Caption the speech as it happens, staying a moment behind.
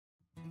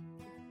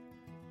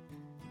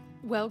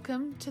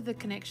Welcome to the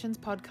Connections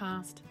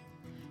podcast,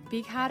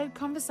 Big-Hearted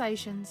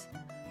Conversations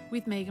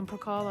with Megan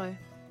Procolo.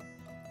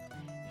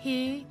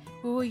 Here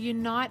we will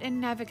unite and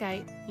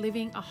navigate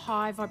living a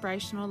high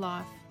vibrational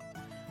life.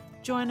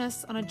 Join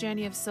us on a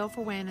journey of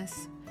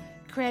self-awareness,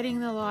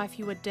 creating the life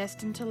you are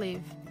destined to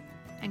live,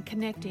 and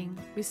connecting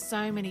with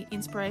so many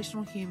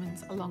inspirational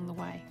humans along the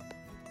way.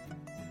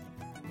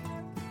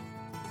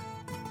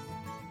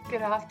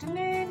 Good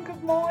afternoon,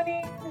 good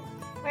morning,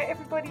 where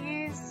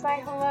everybody is.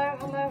 Say hello,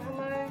 hello,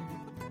 hello.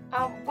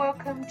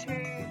 Welcome to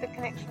the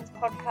Connections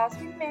podcast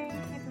with me,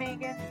 with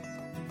Megan.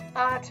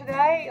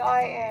 Today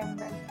I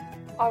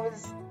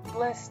was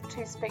blessed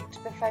to speak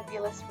to the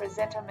fabulous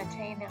Rosetta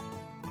Matina.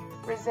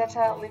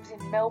 Rosetta lives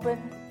in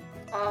Melbourne.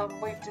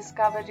 We've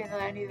discovered in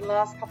only the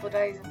last couple of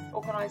days of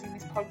organising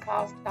this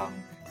podcast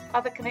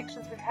other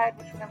connections we've had,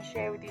 which we're going to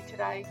share with you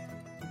today.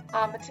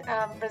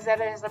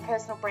 Rosetta is a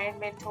personal brand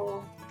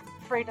mentor,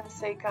 freedom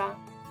seeker,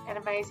 an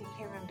amazing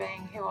human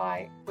being who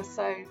I was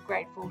so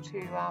grateful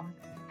to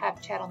have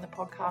chat on the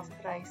podcast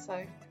today.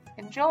 So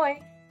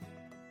enjoy.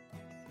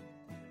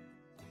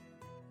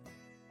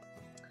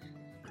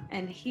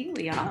 And here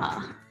we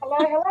are.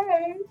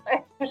 Hello.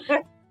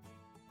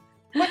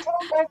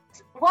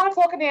 1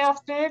 o'clock in the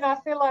afternoon. I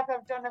feel like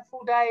I've done a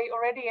full day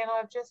already, and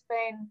I've just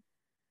been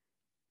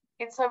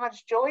in so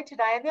much joy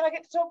today. And then I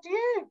get to talk to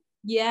you.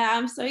 Yeah,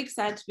 I'm so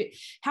excited to be.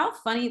 How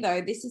funny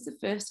though, this is the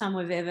first time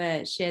we've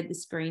ever shared the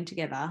screen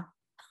together.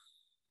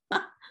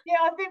 Yeah,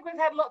 I think we've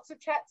had lots of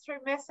chats through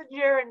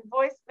Messenger and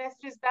voice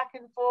messages back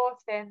and forth,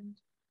 and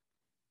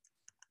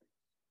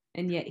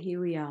yet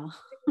here we are.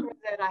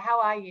 Rosetta,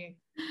 how are you?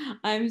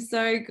 I'm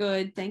so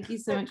good. Thank you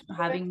so much for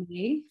having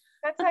me.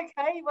 That's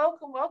okay.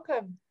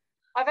 Welcome.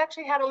 I've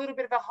actually had a little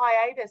bit of a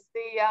hiatus.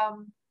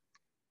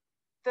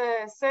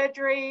 The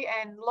surgery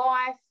and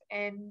life,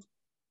 and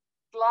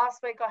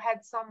last week I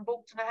had some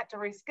booked and I had to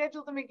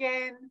reschedule them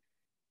again.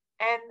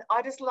 And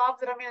I just love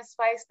that I'm in a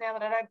space now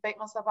that I don't beat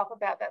myself up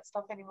about that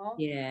stuff anymore.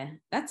 Yeah,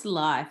 that's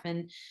life.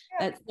 And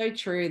that's so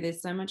true.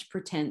 There's so much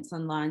pretense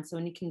online. So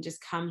when you can just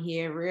come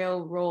here,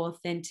 real, raw,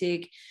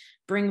 authentic,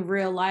 bring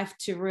real life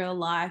to real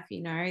life,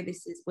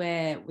 this is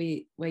where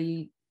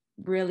you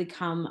really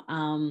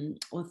come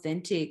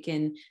authentic.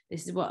 And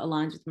this is what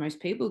aligns with most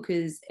people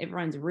because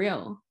everyone's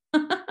real.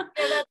 Yeah,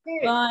 that's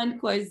it. Behind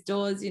closed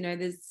doors,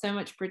 there's so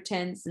much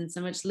pretense and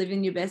so much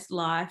living your best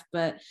life,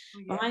 but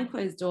behind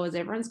closed doors,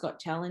 everyone's got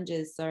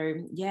challenges. So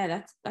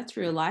yeah, that's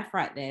real life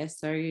right there.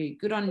 So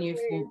good on you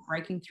for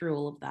breaking through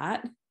all of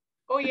that.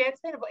 Oh yeah,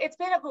 it's been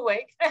a good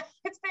week.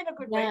 It's been a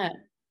good week.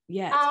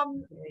 Yeah.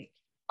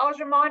 I was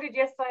reminded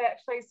yesterday,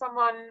 actually,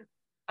 someone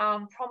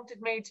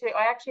prompted me to.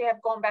 I actually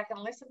have gone back and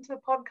listened to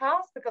the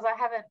podcast because I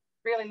haven't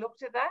really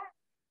looked at that.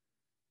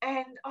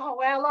 And oh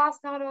wow,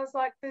 last night I was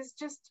like,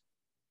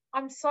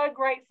 I'm so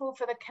grateful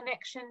for the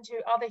connection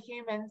to other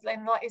humans,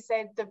 and like you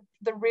said,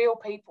 the real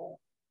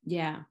people.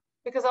 Yeah.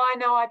 Because I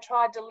know I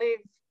tried to live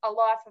a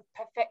life of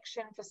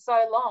perfection for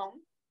so long,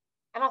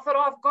 and I thought,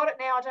 I've got it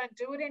now, I don't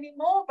do it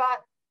anymore.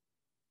 But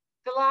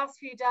the last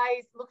few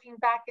days, looking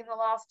back in the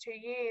last 2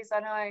 years,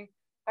 I know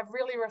I've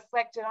really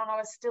reflected on I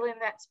was still in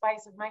that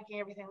space of making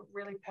everything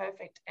really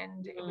perfect,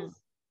 and it was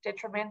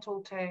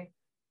detrimental to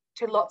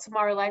lots of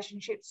my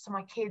relationships, to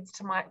my kids,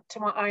 to my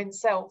own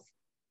self.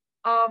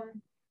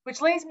 Which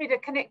leads me to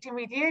connecting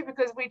with you,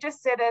 because we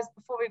just said, as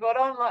before we got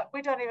on, like,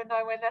 we don't even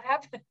know when that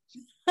happened.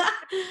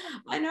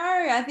 I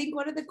know. I think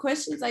one of the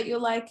questions, like, you're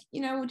like,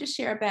 we'll just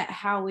share about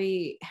how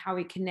we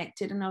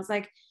connected. And I was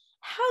like,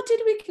 how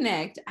did we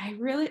connect? I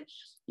really,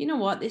 you know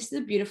what? This is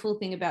a beautiful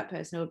thing about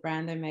personal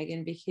brand though,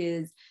 Megan,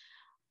 because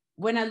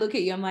when I look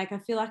at you, I'm like, I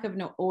feel like I've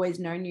not always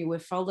known you.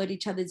 We've followed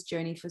each other's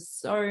journey for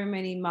so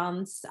many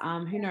months.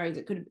 Who knows?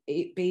 It could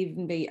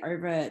even be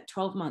over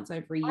 12 months,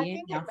 over a year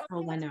now, for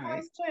all I know.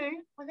 Close to.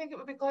 I think it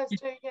would be close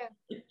to, yeah.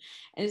 And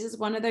it's just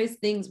one of those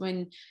things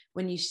when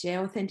you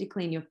share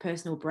authentically in your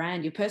personal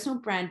brand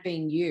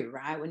being you,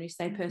 right? When you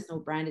say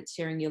personal brand, it's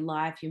sharing your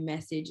life, your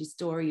message, your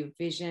story, your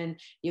vision,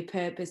 your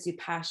purpose, your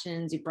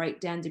passions, your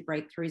breakdowns, your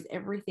breakthroughs,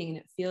 everything. And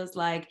it feels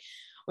like,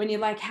 when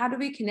you're like, how do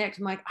we connect?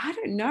 I'm like, I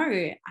don't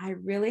know. I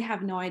really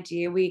have no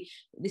idea.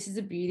 This is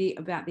the beauty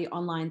about the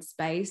online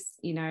space.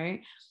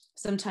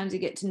 Sometimes you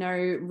get to know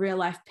real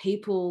life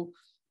people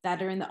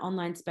that are in the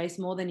online space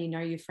more than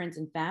your friends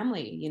and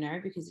family,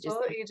 because it just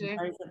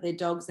knows of their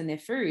dogs and their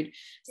food.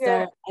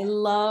 Yeah. So I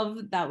love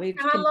that we've.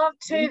 And I love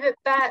too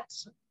that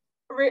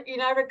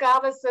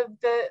regardless of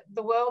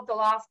the world, the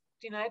last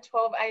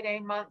 12,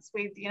 18 months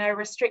with,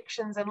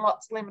 restrictions and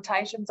lots of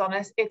limitations on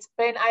us, it's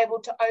been able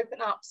to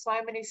open up so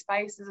many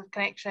spaces of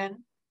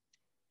connection.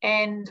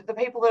 And the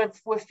people that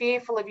were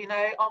fearful of,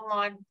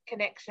 online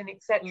connection,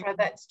 etc.,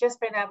 that's just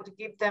been able to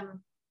give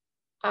them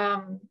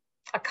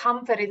a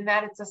comfort in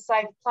that it's a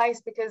safe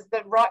place, because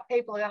the right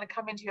people are going to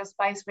come into your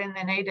space when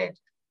they're needed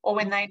or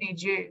when they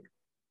need you.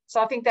 So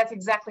I think that's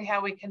exactly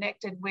how we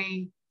connected.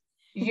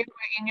 You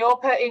in your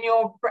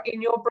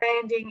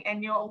branding,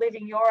 and you're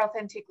living your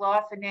authentic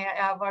life, and now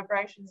our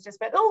vibrations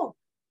just went, oh,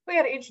 we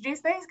got to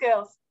introduce these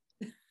girls.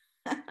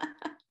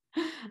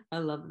 I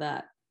love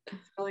that.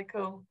 It's really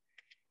cool.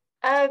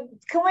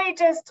 Can I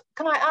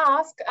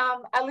ask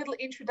a little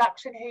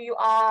introduction who you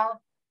are,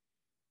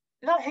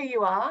 not who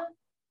you are,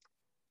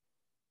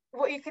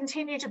 what you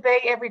continue to be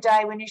every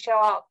day when you show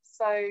up.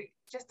 So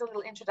just a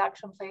little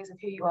introduction, please, of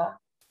who you are.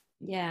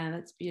 Yeah,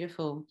 that's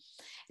beautiful.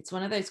 It's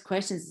one of those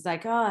questions. It's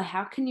like, oh,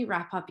 how can you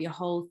wrap up your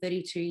whole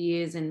 32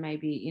 years and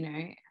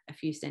maybe, a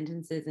few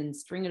sentences and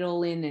string it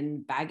all in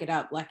and bag it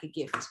up like a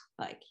gift?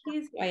 Like,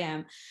 here's who I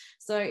am.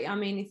 So, I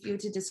mean, if you were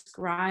to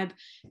describe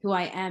who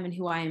I am and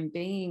who I am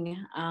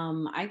being,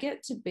 I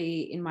get to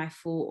be in my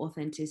full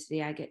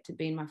authenticity. I get to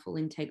be in my full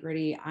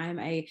integrity. I'm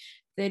a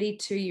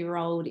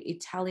 32-year-old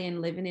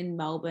Italian living in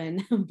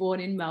Melbourne, born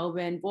in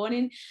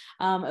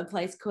a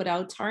place called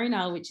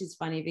Altona, which is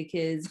funny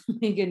because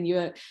Megan,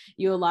 you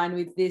align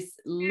with this.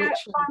 Yeah,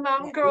 my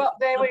mum grew up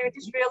there. We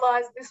just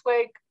realised this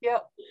week.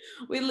 Yep.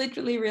 We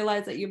literally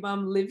realised that your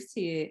mum lives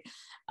here.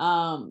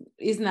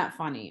 Isn't that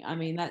funny? I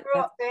mean,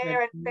 grew up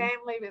there, and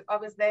family. I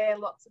was there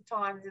lots of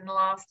times in the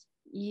last.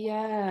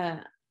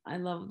 Yeah. I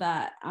love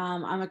that.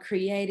 I'm a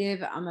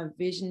creative. I'm a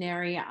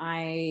visionary.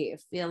 I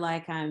feel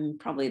like I'm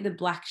probably the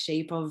black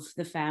sheep of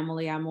the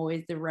family. I'm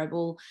always the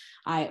rebel.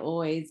 I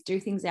always do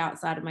things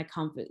outside of my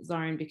comfort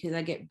zone because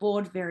I get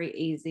bored very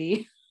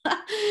easy.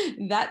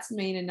 That's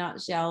me in a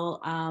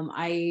nutshell.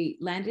 I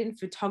landed in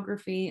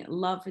photography,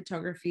 love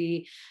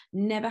photography,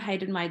 never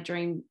hated my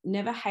dream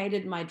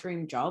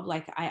job.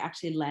 Like, I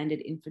actually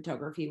landed in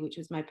photography, which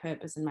was my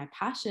purpose and my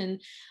passion.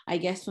 I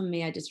guess for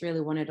me, I just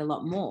really wanted a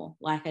lot more.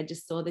 Like, I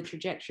just saw the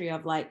trajectory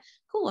of like,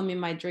 cool, I'm in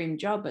my dream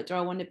job, but do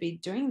I want to be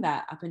doing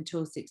that up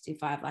until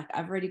 65? Like,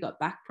 I've already got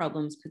back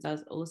problems because I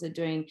was also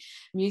doing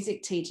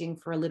music teaching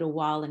for a little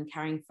while and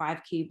carrying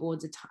 5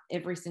 keyboards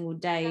every single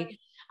day.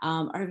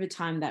 Over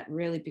time, that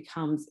really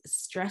becomes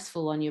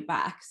stressful on your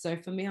back. So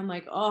for me, I'm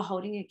like, oh,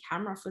 holding a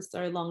camera for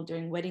so long,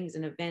 doing weddings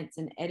and events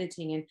and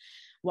editing. And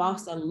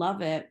whilst I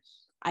love it,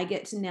 I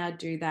get to now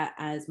do that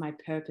as my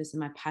purpose and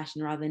my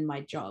passion rather than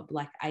my job.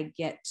 Like, I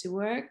get to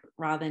work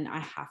rather than I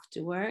have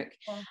to work.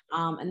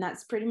 And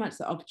that's pretty much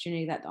the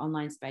opportunity that the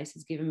online space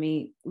has given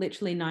me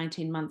literally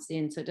 19 months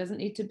in. So it doesn't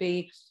need to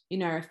be, a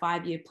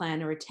 5-year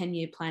plan or a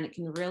 10-year plan. It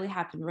can really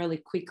happen really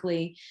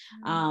quickly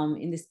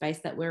in the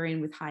space that we're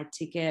in with high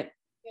ticket.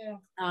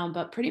 Yeah.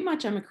 But pretty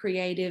much I'm a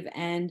creative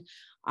and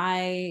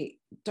I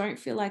don't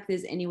feel like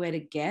there's anywhere to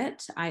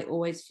get. I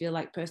always feel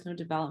like personal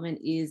development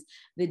is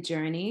the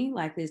journey.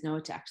 Like, there's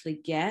nowhere to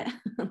actually get.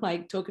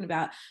 Like, talking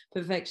about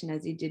perfection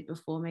as you did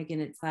before, Megan,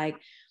 it's like,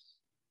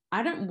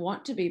 I don't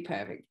want to be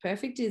perfect.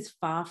 Perfect is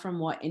far from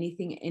what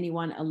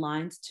anyone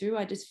aligns to.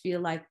 I just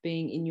feel like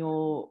being in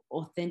your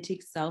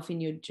authentic self,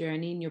 in your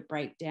journey, in your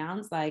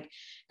breakdowns, like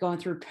going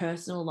through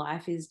personal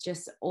life is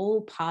just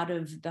all part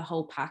of the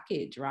whole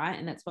package, right?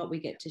 And that's what we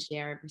get to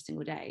share every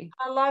single day.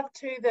 I love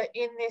too that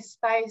in this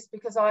space,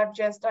 because I've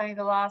just only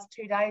the last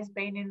 2 days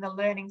been in the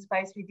learning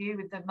space with you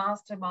with the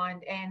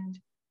mastermind, and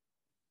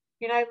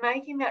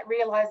making that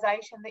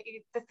realization that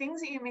the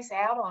things that you miss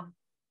out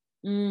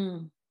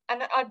on.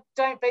 And I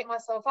don't beat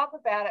myself up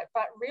about it,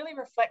 but really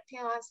reflecting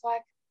on it, it's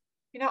like,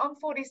 I'm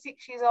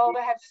 46 years old.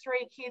 I have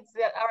 3 kids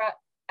that are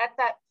at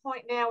that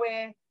point now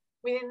where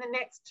within the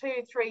next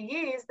 2-3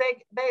 years,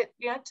 they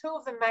 2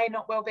 of them may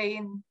not well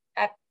be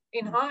at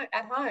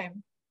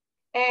home,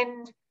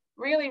 and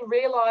really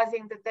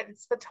realizing that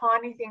it's the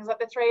tiny things, like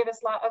the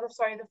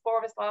 4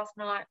 of us last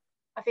night,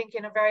 I think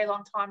in a very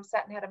long time,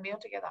 sat and had a meal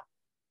together.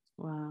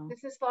 Wow.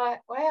 It's just like,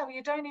 wow,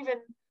 you don't even,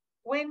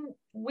 when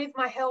with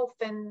my health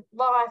and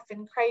life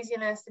and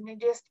craziness, and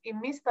you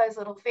miss those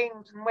little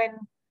things. And when,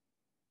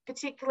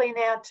 particularly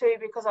now too,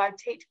 because I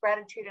teach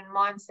gratitude and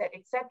mindset,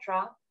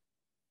 etc.,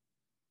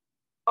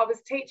 I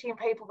was teaching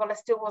people, but I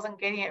still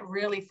wasn't getting it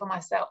really for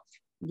myself.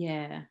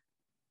 Yeah.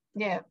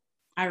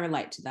 I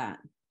relate to that.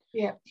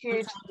 Yeah,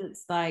 huge. Sometimes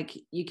it's like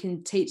you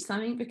can teach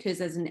something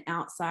because as an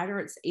outsider,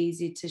 it's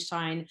easy to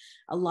shine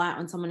a light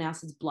on someone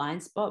else's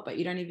blind spot, but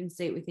you don't even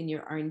see it within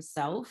your own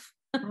self.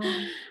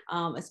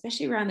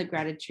 Especially around the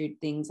gratitude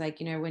things. Like,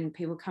 when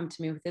people come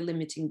to me with their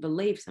limiting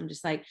beliefs, I'm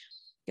just like,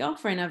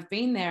 girlfriend, I've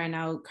been there, and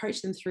I'll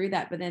coach them through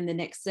that. But then the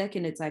next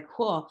second, it's like,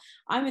 whoa,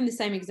 I'm in the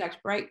same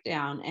exact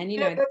breakdown. And,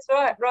 that's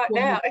right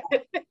now.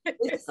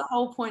 It's the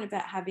whole point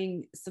about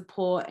having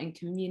support and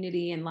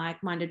community and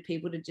like-minded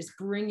people to just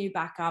bring you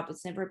back up.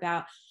 It's never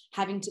about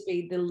having to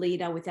be the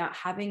leader without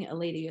having a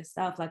leader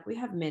yourself. Like, we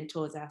have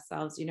mentors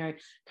ourselves,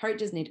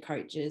 coaches need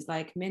coaches,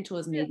 like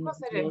mentors need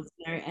mentors,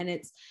 and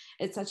it's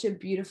such a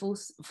beautiful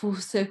full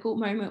circle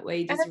moment where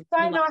you just, and it's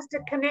so nice to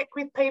connect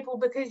with people,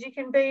 because you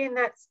can be in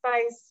that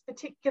space,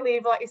 particularly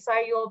if, like you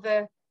say, you're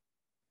the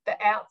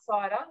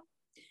outsider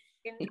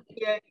in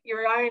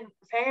your own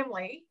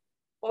family,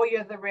 or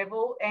you're the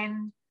rebel,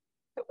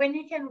 but when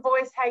you can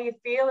voice how you're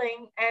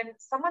feeling and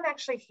someone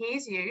actually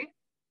hears you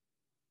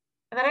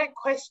and they don't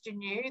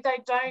question you, they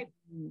don't,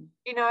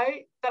 they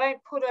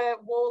don't put a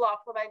wall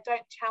up, or they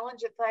don't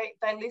challenge it.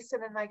 They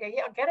listen and they go,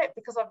 yeah, I get it,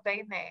 because I've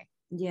been there.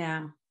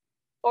 Yeah.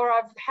 Or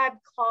I've had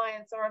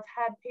clients, or I've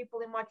had people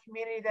in my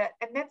community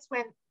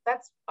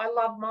I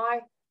love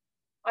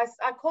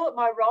I call it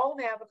my role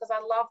now, because I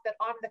love that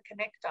I'm the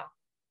connector.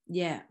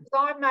 Yeah.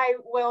 I may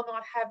well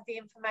not have the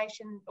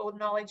information or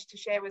knowledge to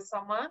share with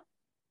someone,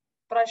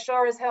 but I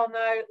sure as hell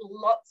know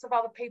lots of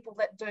other people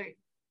that do.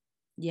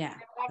 Yeah.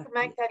 If I can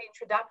make that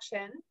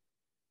introduction,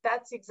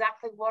 that's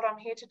exactly what I'm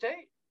here to do.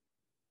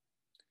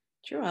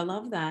 True. I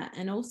love that.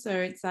 And also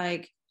it's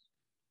like,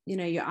 you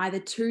know, you're either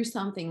too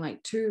something,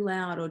 like too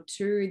loud, or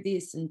too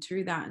this and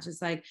too that. It's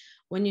just like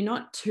when you're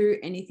not too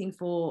anything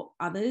for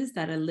others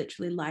that are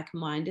literally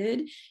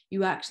like-minded,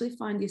 you actually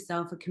find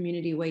yourself a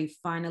community where you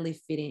finally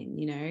fit in,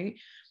 you know,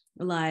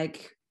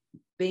 like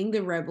being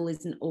the rebel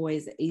isn't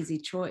always an easy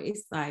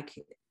choice. Like,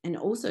 and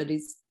also it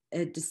is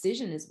a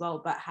decision as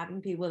well, but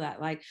having people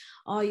that like,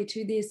 oh, you're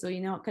too this, or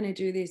you're not going to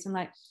do this. And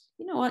like,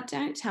 you know what,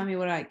 don't tell me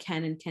what I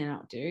can and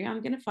cannot do.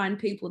 I'm going to find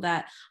people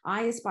that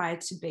I aspire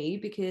to be,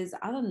 because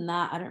other than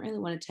that, I don't really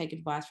want to take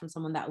advice from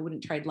someone that I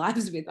wouldn't trade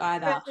lives with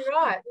either. Exactly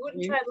right. You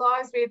wouldn't trade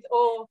lives with,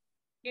 or,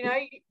 you know,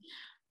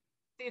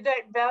 you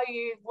don't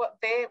value what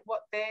they're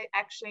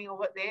actually or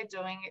what they're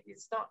doing.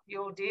 It's not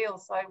your deal.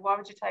 So why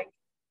would you take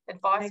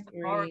advice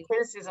or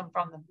criticism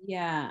from them?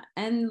 Yeah.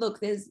 And look,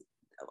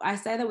 I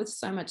say that with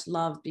so much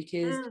love,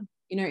 because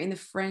you know, in the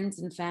friends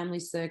and family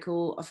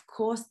circle, of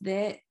course,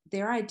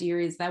 their idea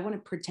is they want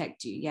to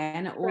protect you. Yeah.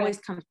 And it always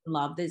comes from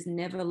love. There's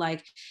never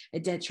like a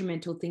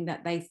detrimental thing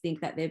that they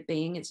think that they're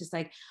being. It's just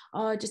like,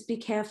 oh, just be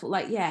careful.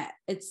 Like, yeah,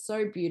 it's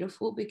so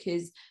beautiful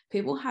because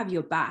people have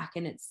your back,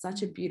 and it's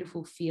such a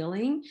beautiful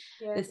feeling.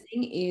 Yeah. The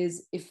thing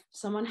is, if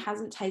someone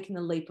hasn't taken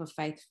the leap of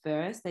faith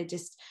first, they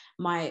just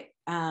might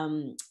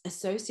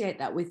associate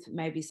that with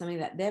maybe something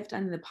that they've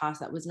done in the past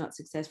that was not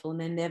successful,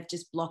 and then they've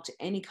just blocked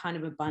any kind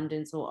of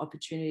abundance or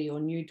opportunity or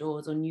new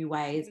doors or new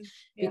ways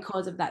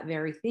because of that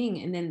very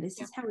thing. And then this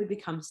is how we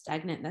become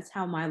stagnant. That's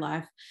how my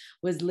life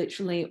was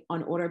literally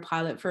on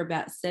autopilot for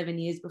about 7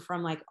 years before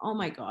I'm like, oh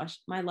my gosh,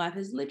 my life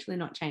has literally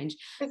not changed.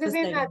 Because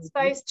in that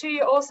space too,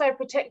 you're also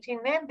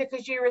protecting them,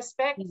 because you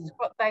respect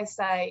what they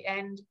say.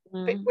 And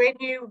but when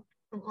you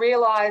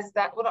realize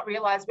that, well, not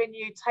realize, when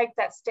you take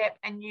that step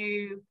and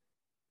you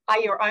are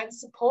your own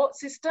support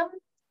system,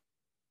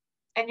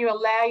 and you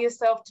allow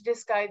yourself to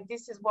just go,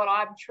 this is what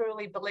I'm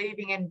truly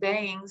believing and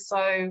being,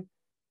 so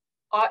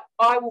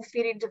I will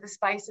fit into the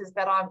spaces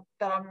that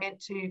I'm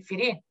meant to fit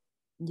in.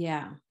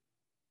 Yeah.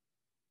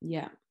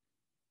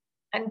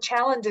 And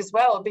challenge as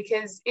well,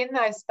 because in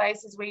those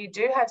spaces where you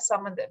do have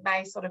someone that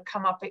may sort of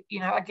come up, you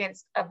know,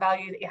 against a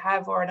value that you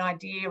have, or an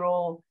idea,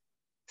 or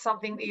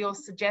something that you're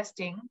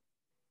suggesting,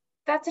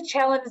 that's a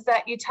challenge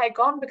that you take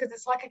on, because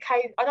it's like,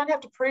 okay, I don't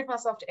have to prove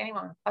myself to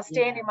anyone. I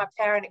stand in my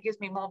power, and it gives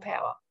me more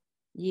power.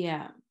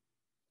 Yeah.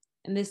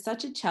 And there's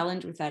such a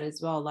challenge with that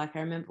as well. Like I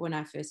remember when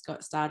I first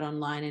got started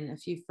online, and a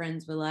few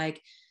friends were like,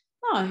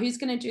 oh, who's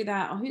going to do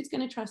that? Or who's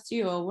going to trust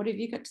you? Or what have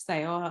you got to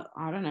say? Or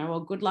I don't know.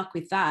 Well, good luck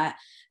with that.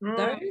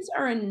 Those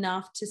are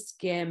enough to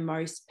scare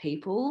most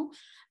people.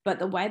 But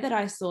the way that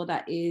I saw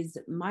that is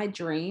my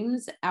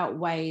dreams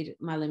outweighed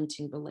my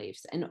limiting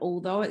beliefs. And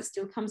although it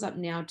still comes up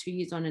now, 2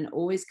 years on, and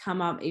always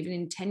come up even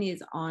in 10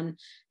 years on,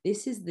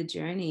 this is the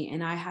journey.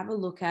 And I have a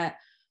look at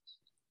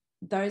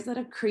those that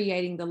are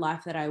creating the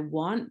life that I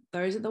want.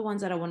 Those are the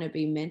ones that I want to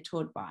be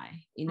mentored by,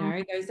 you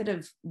know, those that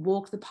have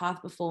walked the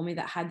path before me,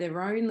 that had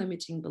their own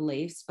limiting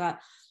beliefs. But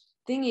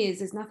thing is,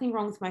 there's nothing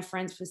wrong with my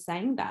friends for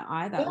saying that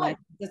either. Like,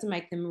 it doesn't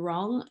make them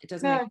wrong. It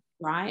doesn't make them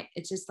right.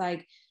 It's just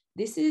like,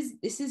 this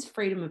is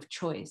freedom of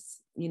choice,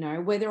 you know,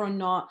 whether or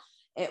not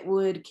it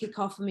would kick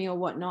off for me or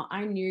whatnot.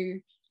 I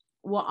knew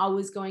what I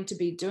was going to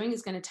be doing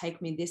is going to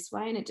take me this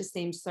way, and it just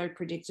seems so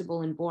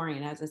predictable and boring.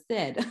 And as I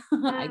said,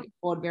 I get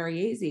bored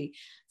very easy.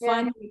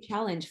 Find me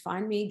challenge,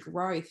 find me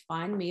growth,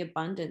 find me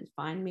abundance,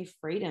 find me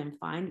freedom,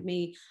 find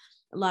me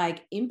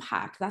like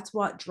impact. That's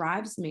what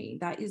drives me.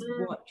 That is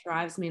what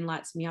drives me and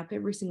lights me up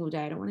every single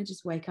day. I don't want to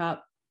just wake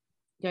up,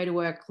 go to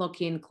work,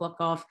 clock in, clock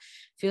off.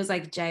 Feels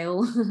like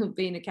jail,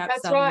 being a cap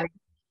That's salary. right.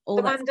 All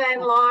the that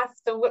mundane stuff.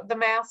 life, the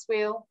mouse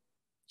wheel.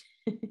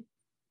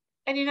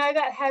 And you know,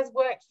 that has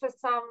worked for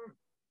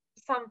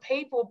some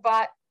people,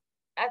 but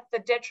at the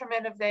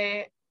detriment of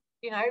their,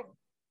 you know,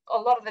 a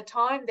lot of the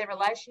time, their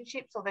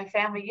relationships or their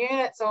family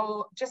units,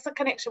 or just the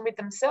connection with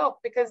themselves,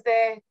 because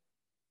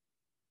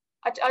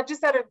I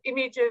just had an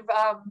image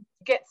of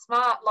Get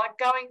Smart, like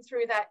going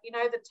through that, you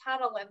know, the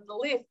tunnel and the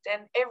lift,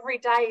 and every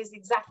day is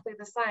exactly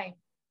the same.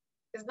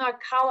 There's no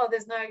colour,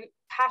 there's no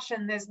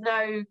passion, there's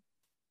no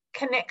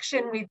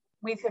connection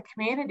with a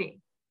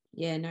community.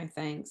 Yeah, no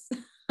thanks.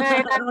 No,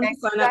 I don't want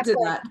to sign up to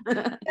that.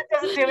 That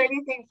doesn't do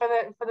anything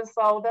for the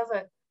soul, does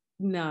it?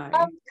 No.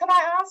 Could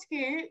I ask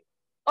you,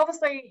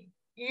 obviously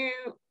you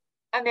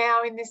are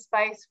now in this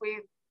space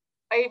with,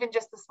 even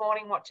just this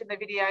morning watching the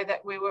video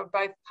that we were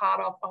both part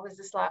of, I was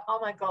just like, oh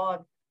my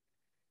God,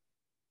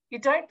 you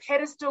don't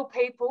pedestal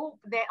people.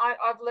 Now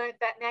I've learned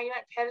that now, you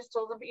don't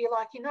pedestal them, but you're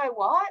like, you know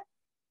what?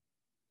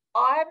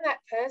 I'm that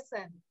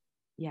person.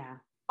 Yeah.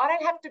 I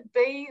don't have to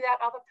be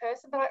that other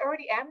person, but I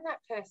already am that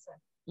person.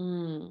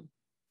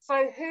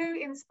 So who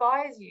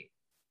inspires you?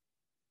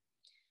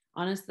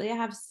 Honestly, I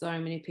have so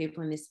many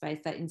people in this space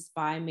that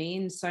inspire me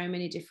in so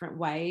many different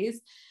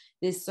ways.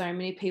 There's so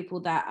many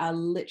people that are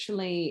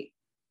literally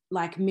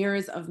like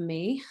mirrors of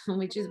me,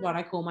 which is what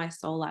I call my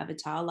soul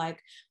avatar.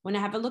 Like when I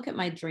have a look at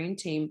my dream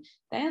team,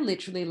 they are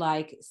literally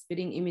like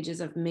spitting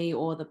images of me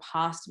or the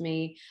past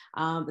me.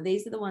 But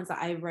these are the ones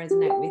that I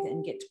resonate with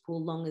and get to pull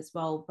along as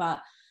well.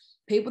 But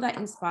people that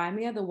inspire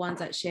me are the ones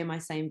that share my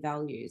same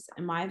values.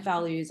 And my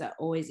values are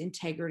always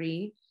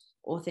integrity,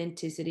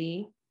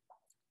 authenticity,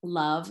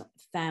 love,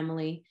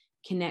 family,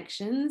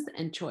 connections,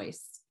 and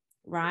choice,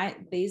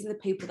 right? These are the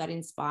people that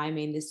inspire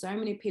me. And there's so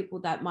many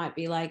people that might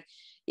be like,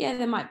 yeah,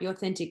 they might be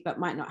authentic, but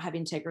might not have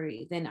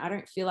integrity. Then I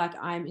don't feel like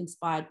I'm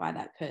inspired by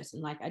that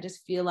person. Like, I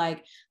just feel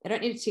like they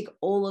don't need to tick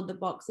all of the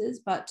boxes.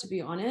 But to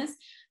be honest,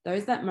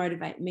 those that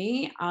motivate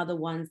me are the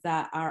ones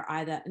that are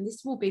either, and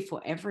this will be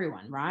for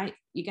everyone, right?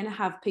 You're going to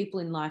have people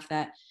in life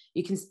that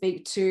you can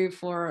speak to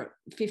for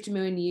 50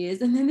 million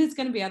years. And then there's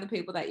going to be other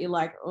people that you're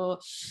like, oh,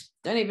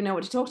 don't even know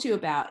what to talk to you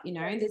about, you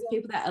know. And there's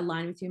people that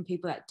align with you and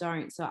people that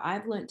don't. So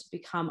I've learned to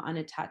become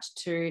unattached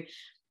to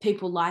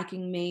people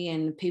liking me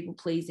and people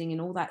pleasing and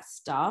all that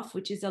stuff,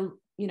 which is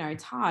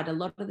it's hard. A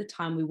lot of the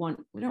time we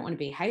don't want to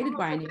be hated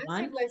by anyone.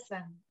 Massive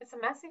lesson. It's a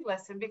massive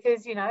lesson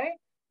because, you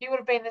would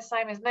have been the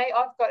same as me.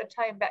 I've got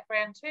Italian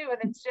background too.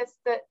 And it's just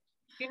that,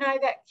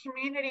 that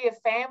community of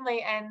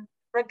family, and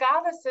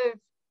regardless of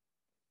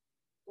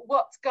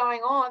what's going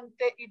on,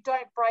 that you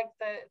don't break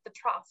the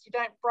trust, you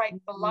don't break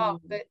the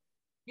love, that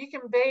you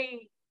can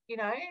be,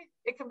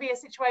 it can be a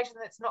situation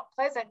that's not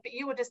pleasant, but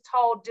you were just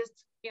told,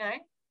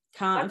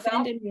 can't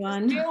offend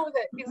anyone. Just deal with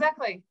it.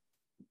 Exactly.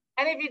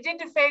 And if you did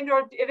defend,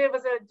 or if there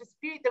was a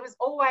dispute, there was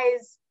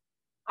always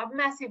a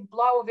massive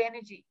blow of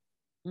energy.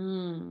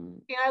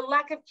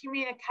 Lack of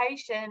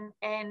communication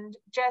and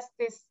just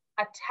this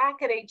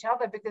attack at each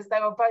other because they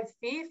were both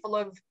fearful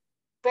of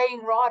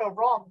being right or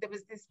wrong. There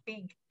was this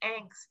big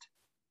angst.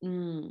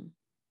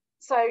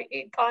 So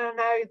I don't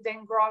know,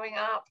 then growing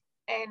up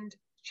and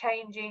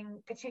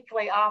changing,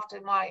 particularly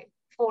after my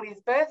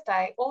 40th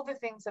birthday, all the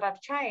things that I've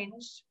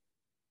changed,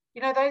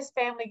 those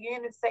family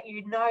units that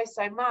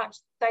so much,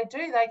 they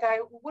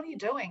go, well, what are you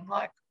doing?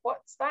 Like,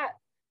 what's that?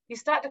 You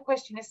start to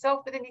question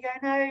yourself, but then you go,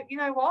 no, you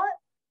know what?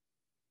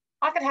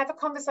 I can have a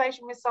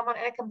conversation with someone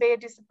and it can be a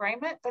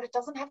disagreement, but it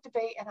doesn't have to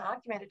be an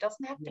argument. It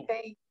doesn't have to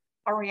be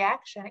a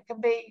reaction. It can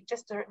be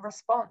just a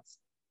response.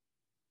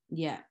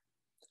 Yeah.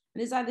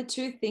 There's either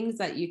two things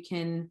that you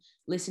can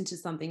listen to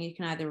something. You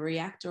can either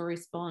react or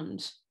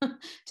respond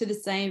to the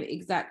same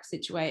exact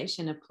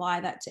situation.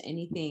 Apply that to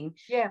anything.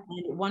 Yeah.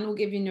 And one will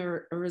give you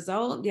a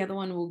result. The other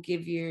one will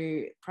give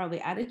you probably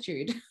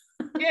attitude.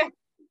 Yeah.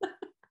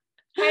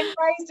 And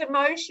raised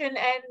emotion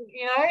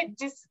and,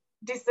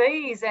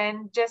 disease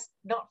and just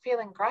not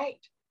feeling great.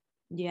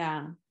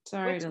 Yeah,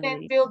 totally. Which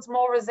then builds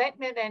more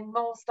resentment and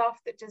more stuff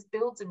that just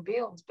builds and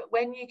builds. But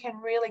when you can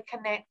really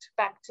connect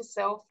back to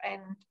self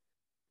and,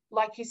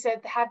 like you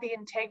said, have the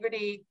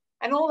integrity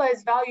and all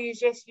those values,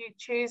 yes, you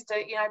choose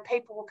to,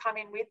 people will come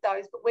in with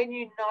those. But when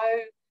you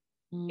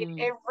know in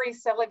every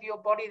cell of your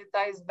body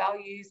that those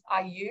values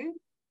are you,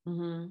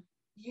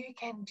 you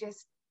can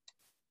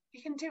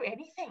do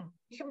anything.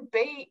 You can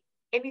be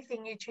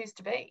anything you choose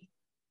to be.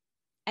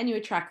 And you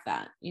attract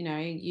that,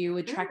 you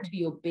attract who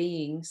you're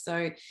being.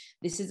 So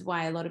this is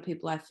why a lot of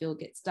people, I feel,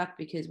 get stuck,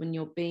 because when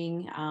you're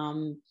being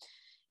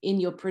in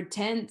your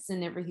pretense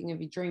and everything of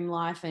your dream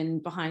life,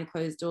 and behind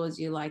closed doors,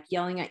 you're like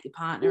yelling at your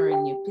partner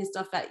and you're pissed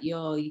off at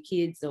your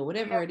kids or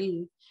whatever it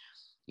is,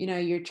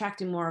 you're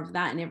attracting more of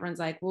that. And everyone's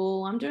like,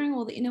 well, I'm doing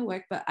all the inner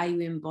work, but are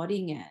you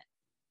embodying it?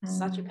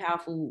 Such a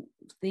powerful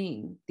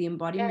thing, the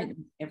embodiment of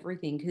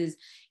everything, because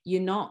you're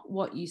not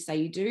what you say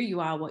you do, you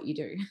are what you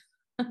do.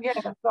 Yeah,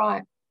 that's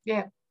right.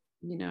 Yeah.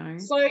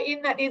 So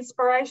in that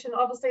inspiration,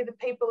 obviously the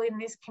people in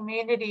this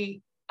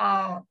community,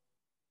 how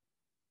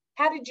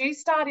did you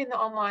start in the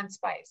online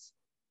space?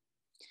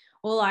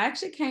 Well, I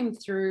actually came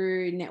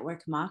through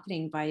network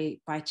marketing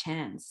by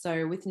chance.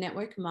 So with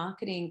network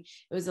marketing,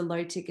 it was a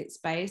low ticket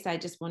space. I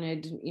just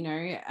wanted,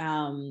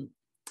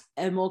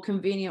 a more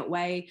convenient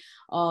way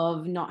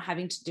of not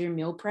having to do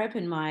meal prep.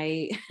 And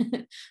my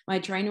my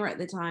trainer at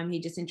the time, he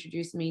just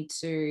introduced me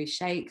to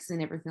shakes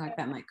and everything like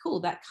that. I'm like,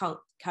 cool, that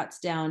cuts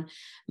down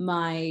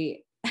my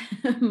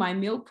my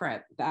meal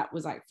prep. That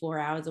was like 4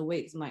 hours a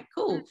week. So I'm like,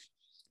 cool.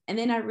 And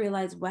then I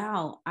realized,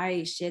 wow,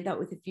 I shared that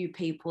with a few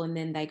people and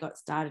then they got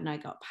started and I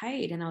got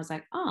paid. And I was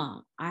like,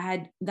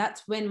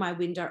 that's when my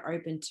window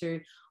opened to,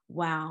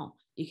 wow,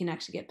 you can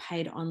actually get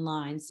paid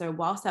online. So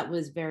whilst that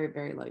was very,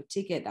 very low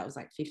ticket, that was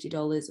like $50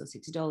 or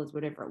 $60,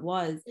 whatever it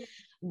was,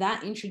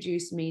 that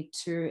introduced me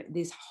to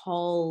this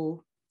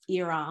whole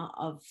era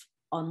of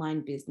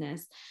online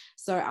business.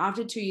 So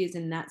after 2 years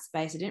in that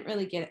space, I didn't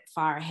really get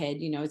far ahead.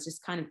 It's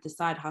just kind of the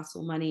side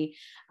hustle money.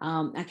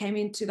 I came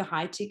into the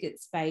high ticket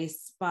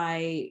space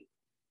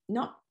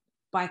not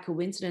by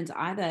coincidence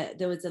either.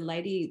 There was a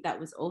lady that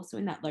was also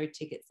in that low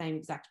ticket, same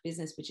exact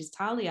business, which is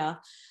Talia.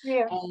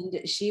 Yeah.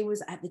 And she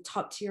was at the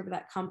top tier of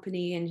that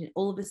company. And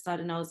all of a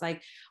sudden I was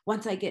like,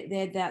 once I get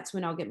there, that's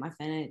when I'll get my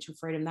financial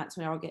freedom. That's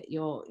when I'll get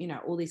your,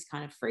 all this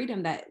kind of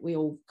freedom that we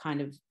all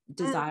kind of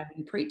desire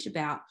and preach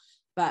about.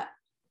 But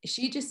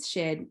she just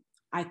shared,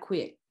 I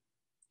quit.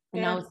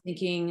 And I was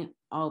thinking,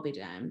 I'll be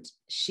damned.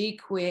 She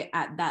quit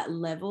at that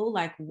level.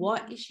 Like,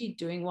 what is she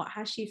doing? What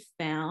has she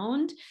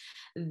found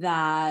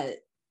that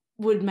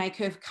would make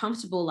her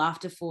comfortable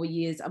after 4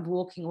 years of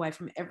walking away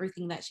from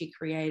everything that she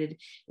created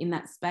in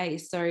that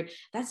space? So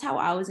that's how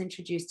I was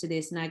introduced to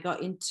this. And I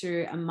got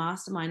into a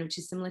mastermind, which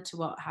is similar to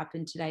what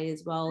happened today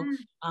as well,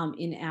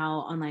 in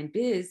our online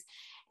biz.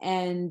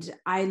 And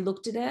I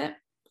looked at it.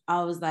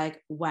 I was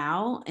like,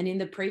 wow. And in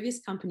the previous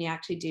company, I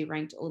actually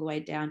deranked all the way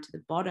down to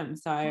the bottom.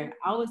 So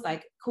I was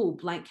like, cool,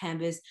 blank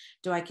canvas.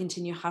 Do I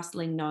continue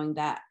hustling knowing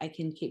that I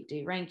can keep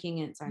deranking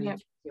and it's only $50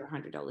 or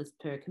 $100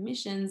 per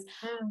commissions?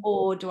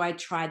 Or do I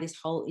try this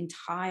whole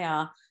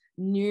entire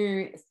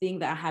new thing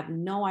that I have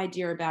no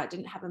idea about,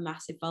 didn't have a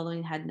massive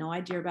following, had no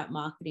idea about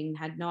marketing,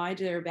 had no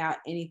idea about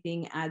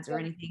anything, ads or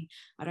anything.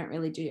 I don't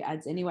really do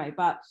ads anyway,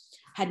 but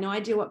had no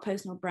idea what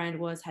personal brand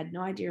was, had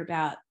no idea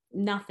about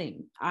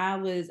nothing. I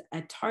was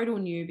a total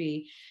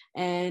newbie,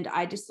 and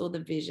I just saw the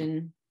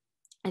vision.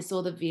 I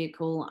saw the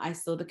vehicle. I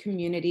saw the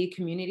community.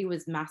 Community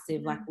was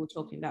massive, like we were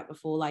talking about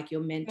before, like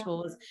your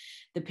mentors,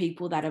 the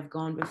people that have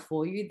gone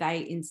before you,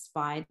 they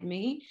inspired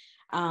me.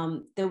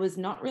 There was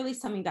not really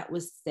something that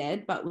was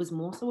said, but was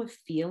more so a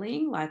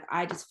feeling. Like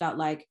I just felt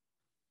like,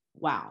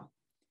 wow,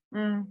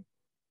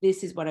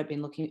 this is what I've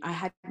been looking. I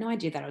had no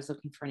idea that I was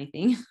looking for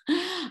anything.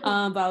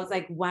 But I was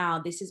like,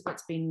 wow, this is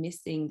what's been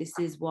missing. This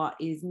is what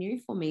is new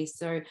for me.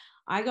 So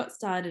I got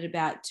started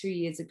about 2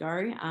 years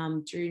ago,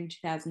 June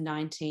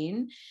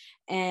 2019.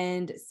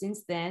 And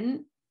since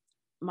then,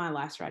 my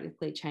life's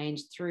radically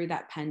changed through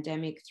that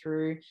pandemic,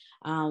 through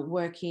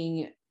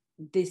working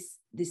this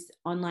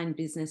online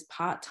business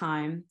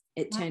part-time.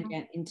 It turned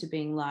out into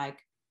being like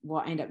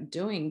what I ended up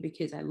doing,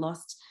 because I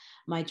lost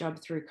my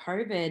job through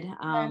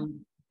COVID,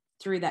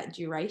 through that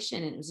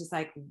duration. And it was just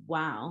like,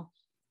 wow,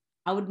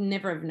 I would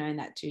never have known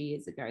that 2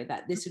 years ago,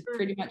 that this would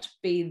pretty much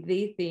be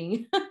the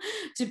thing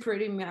to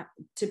pretty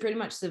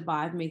much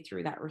survive me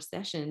through that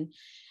recession.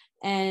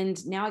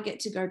 And now I get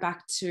to go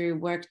back to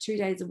work 2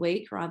 days a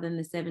week rather than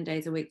the 7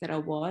 days a week that I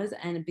was.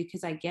 And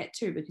because I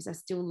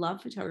still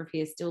love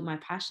photography, it's still my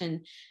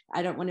passion.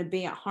 I don't want to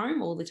be at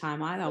home all the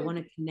time either. I want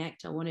to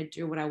connect. I want to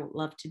do what I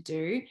love to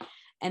do.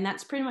 And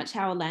that's pretty much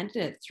how I landed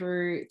it,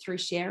 through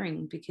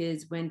sharing,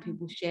 because when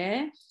people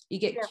share, you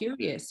get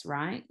curious,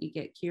 right? You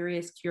get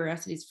curious.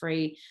 Curiosity is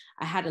free.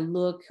 I had a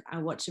look. I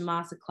watched a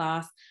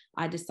masterclass.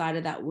 I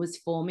decided that was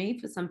for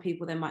me. For some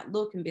people, they might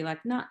look and be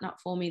like, nah,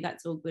 not for me.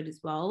 That's all good as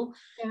well.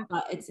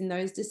 But it's in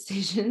those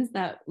decisions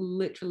that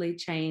literally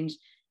change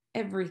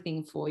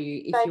everything for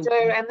you. They do.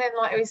 And then,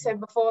 like we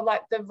said before,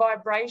 like the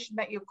vibration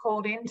that you're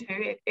called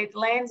into, it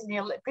lands in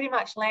your, pretty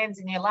much lands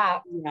in your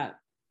lap. Yeah.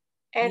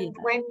 And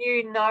when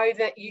you know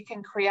that you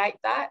can create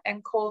that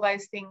and call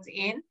those things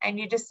in, and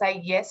you just say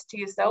yes to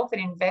yourself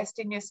and invest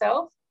in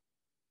yourself,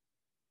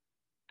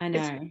 I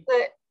know.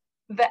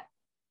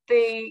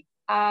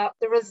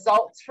 The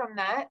results from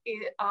that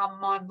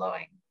are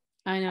mind-blowing.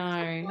 I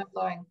know.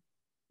 Mind-blowing.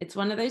 It's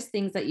one of those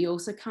things that you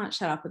also can't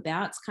shut up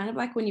about. It's kind of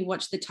like when you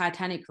watch the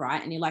Titanic, right?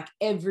 And you're like,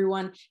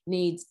 everyone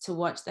needs to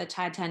watch the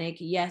Titanic.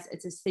 Yes,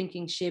 it's a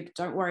sinking ship.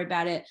 Don't worry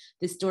about it.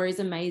 The story is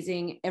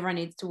amazing. Everyone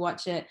needs to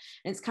watch it.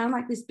 And it's kind of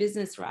like this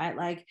business, right?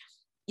 Like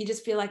you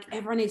just feel like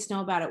everyone needs to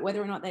know about it, whether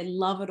or not they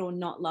love it or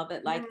not love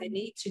it. Like they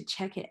need to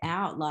check it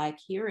out. Like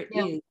here it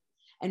is.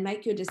 And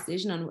make your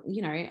decision on,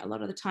 you know, a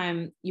lot of the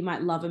time you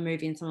might love a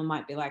movie and someone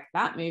might be like,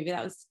 that movie,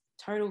 that was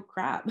total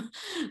crap.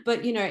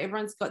 But you know,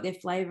 everyone's got their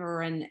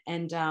flavor and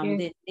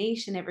their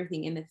niche and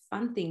everything. And the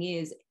fun thing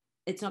is,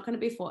 it's not going to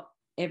be for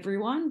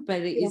everyone, but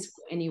it is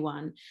for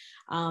anyone.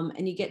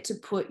 And you get to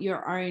put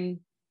your own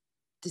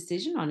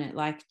decision on it.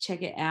 Like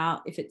check it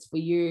out. If it's for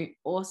you,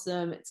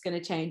 awesome, it's going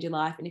to change your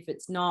life. And if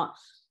it's not,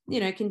 you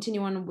know,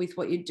 continue on with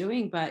what you're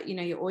doing. But you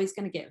know, you're always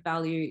going to get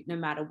value no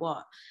matter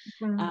what.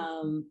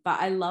 But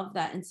I love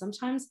that. And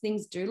sometimes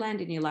things do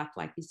land in your lap,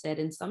 like you said,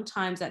 and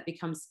sometimes that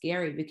becomes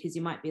scary, because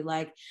you might be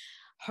like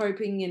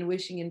hoping and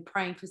wishing and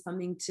praying for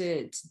something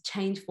to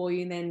change for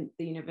you, and then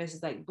the universe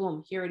is like,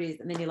 boom, here it is.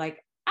 And then you're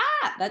like,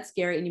 that's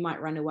scary, and you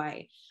might run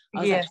away.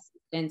 I was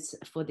actually dense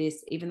for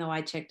this, even though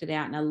I checked it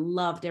out and I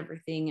loved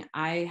everything.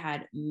 I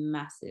had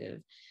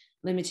massive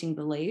limiting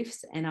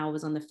beliefs, and I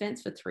was on the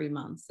fence for 3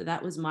 months. So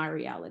that was my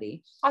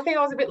reality. I think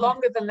I was a bit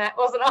longer than that,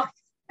 wasn't I?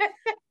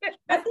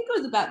 I think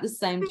it was about the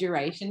same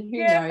duration. Who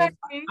knows?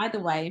 Maybe. Either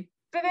way.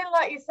 But then,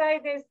 like you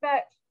say, there's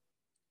that,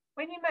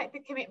 when you make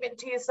the commitment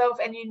to yourself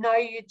and you know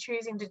you're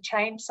choosing to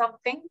change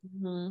something,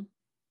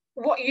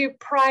 what you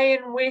pray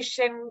and wish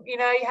and, you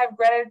know, you have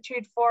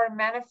gratitude for and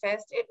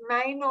manifest, it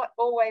may not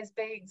always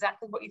be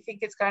exactly what you think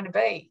it's going to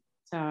be.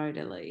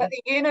 Totally. But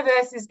the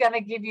universe is going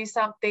to give you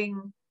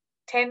something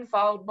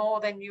tenfold more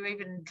than you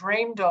even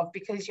dreamed of,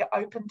 because you're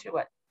open to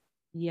it.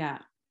 Yeah.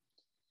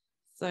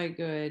 So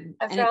good.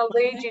 And so I'll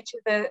lead you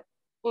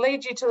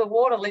to the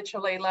water,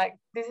 literally. Like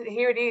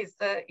here it is,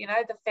 the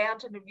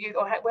fountain of youth,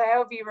 or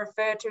however you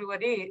refer to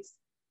it is.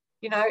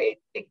 You know,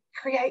 it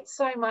creates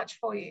so much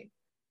for you.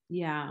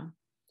 Yeah.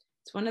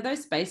 It's one of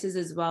those spaces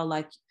as well.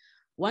 Like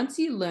once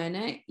you learn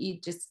it, you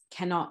just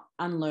cannot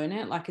unlearn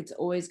it. Like it's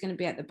always going to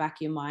be at the back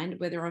of your mind,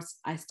 whether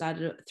I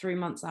started it 3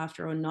 months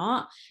after or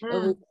not. It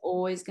was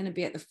always going to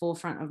be at the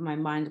forefront of my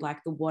mind,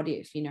 like the what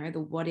if,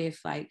 the what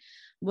if, like,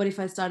 what if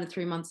I started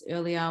 3 months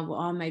earlier? Well,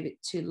 oh, maybe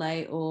it's too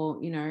late, or,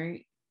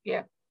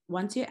 Yeah.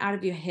 once you're out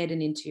of your head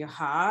and into your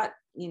heart,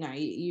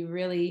 you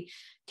really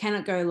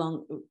cannot go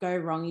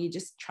wrong. You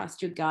just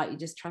trust your gut, you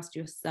just trust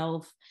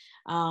yourself,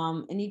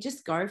 and you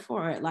just go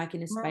for it, like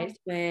in a space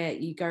where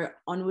you go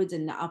onwards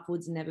and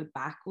upwards, never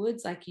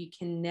backwards. Like you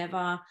can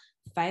never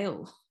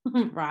fail.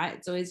 Right?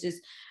 It's always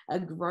just a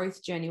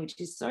growth journey, which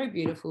is so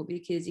beautiful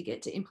because you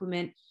get to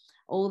implement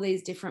all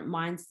these different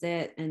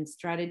mindset and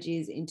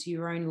strategies into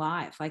your own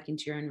life, like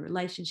into your own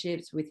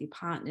relationships with your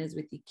partners,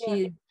 with your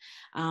kids,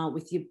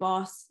 with your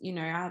boss.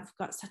 I've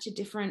got such a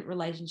different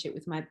relationship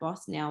with my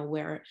boss now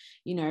where,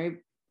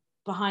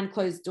 behind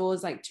closed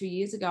doors, like 2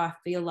 years ago, I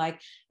feel like,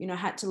 I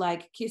had to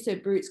like kiss her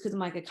boots because I'm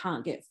like, I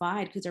can't get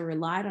fired because I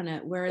relied on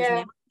it. Whereas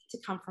now, to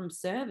come from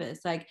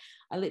service, like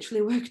I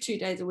literally work 2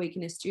 days a week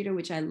in a studio,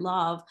 which I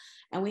love,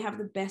 and we have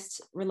the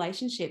best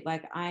relationship.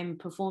 Like I'm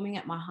performing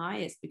at my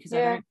highest because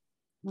I don't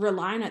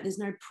rely on it. There's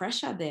no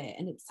pressure there,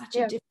 and it's such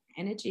a different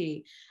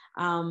energy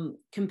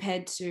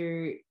compared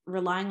to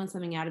relying on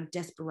something out of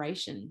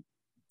desperation.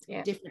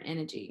 Different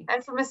energy.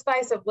 And from a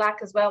space of lack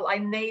as well, I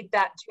need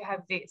that to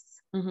have this.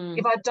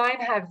 If I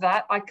don't have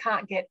that, I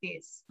can't get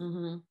this.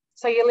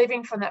 So you're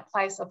living from that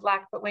place of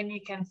lack, but when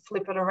you can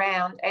flip it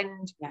around,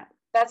 and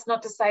that's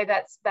not to say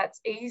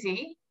that's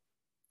easy,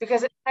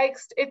 because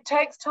it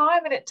takes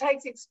time and it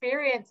takes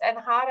experience and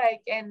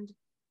heartache and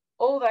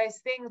all those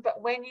things.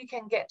 But when you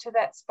can get to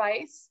that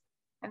space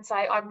and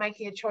say, I'm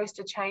making a choice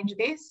to change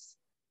this,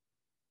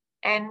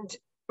 and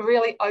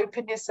really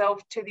open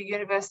yourself to the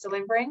universe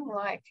delivering,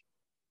 like,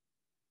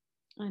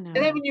 I know. And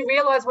then when you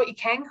realize what you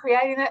can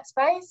create in that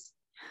space,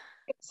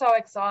 it's so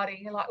exciting.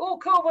 You're like, oh,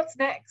 cool, what's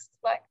next?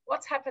 Like,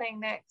 what's happening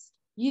next?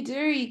 You do.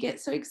 You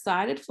get so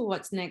excited for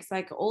what's next,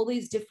 like all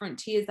these different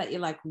tiers that you're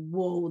like,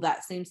 whoa,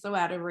 that seems so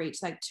out of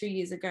reach. Like 2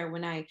 years ago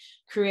when I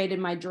created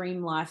my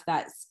dream life,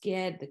 that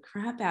scared the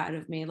crap out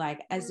of me,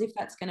 like as if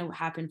that's going to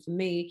happen for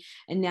me.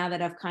 And now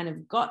that I've kind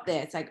of got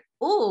there, it's like,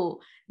 oh,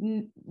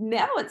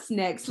 now what's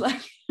next?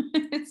 Like,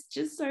 it's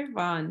just so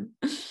fun.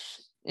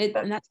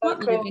 And that's so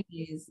what cool. Living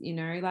is,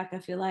 like I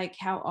feel like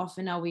how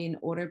often are we in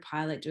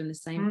autopilot doing the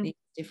same thing,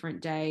 different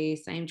day,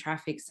 same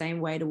traffic, same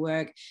way to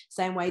work,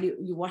 same way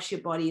you wash your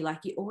body.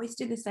 Like you always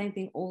do the same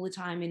thing all the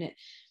time. And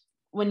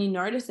when you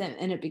notice it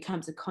and it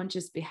becomes a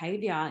conscious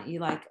behavior, you're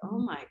like, oh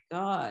my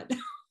God,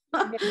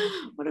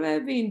 what have I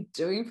been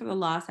doing for the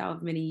last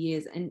however many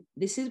years? And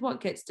this is what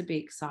gets to be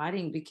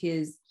exciting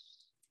because,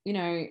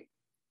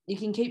 you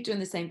can keep doing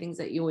the same things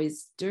that you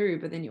always do,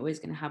 but then you're always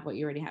going to have what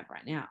you already have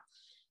right now.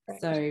 Right.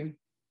 So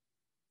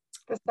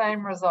the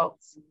same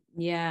results.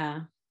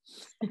 Yeah.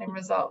 Same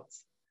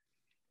results.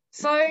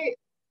 So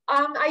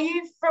are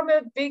you from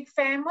a big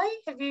family?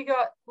 Have you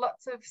got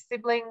lots of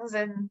siblings?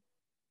 And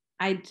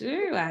I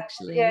do,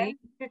 actually. Yeah,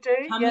 you do.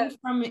 Coming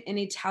from an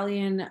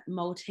Italian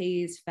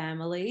Maltese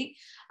family,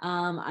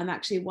 I'm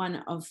actually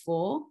one of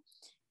 4,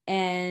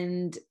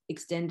 and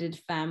extended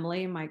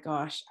family. My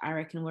gosh, I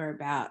reckon we're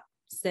about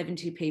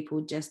 70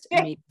 people just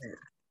immediately.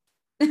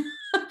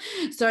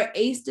 So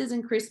Easters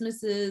and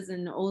Christmases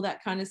and all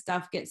that kind of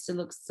stuff gets to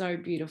look so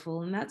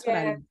beautiful, and that's what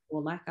I look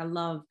for. Like I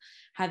love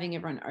having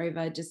everyone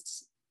over,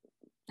 just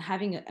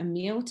having a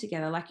meal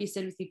together, like you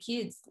said, with your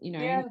kids,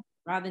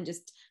 rather than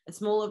just a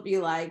small of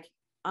you, like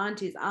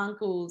aunties,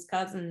 uncles,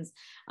 cousins.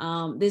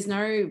 There's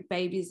no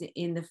babies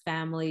in the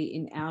family,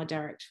 in our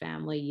direct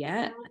family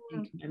yet. I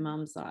think my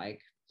mum's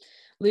like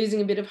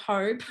losing a bit of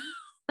hope.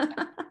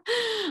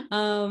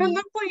 But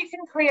look what you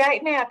can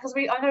create now, because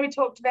I know we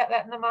talked about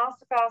that in the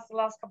masterclass the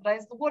last couple of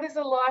days. What is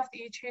the life that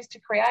you choose to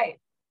create?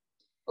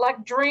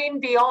 Like dream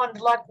beyond.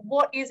 Like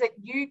what is it?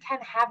 You can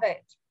have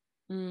it.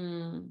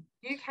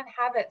 You can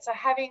have it. So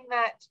having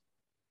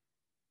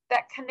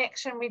that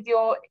connection with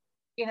your,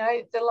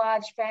 the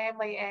large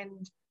family,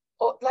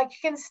 or like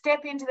you can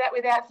step into that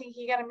without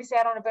thinking you're going to miss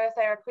out on a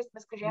birthday or a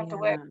Christmas because you have to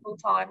work full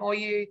time, or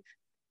you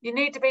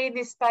need to be in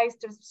this space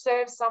to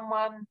serve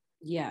someone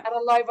at a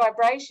low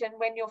vibration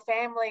when you're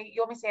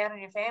missing out on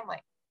your family.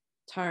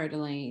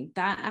 Totally.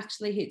 That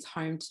actually hits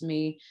home to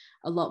me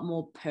a lot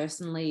more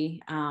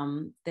personally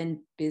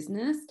than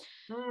business.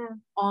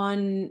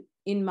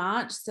 In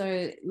March,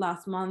 so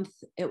last month,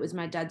 it was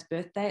my dad's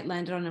birthday. It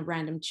landed on a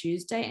random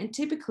Tuesday, and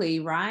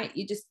typically, right,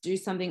 you just do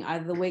something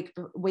either the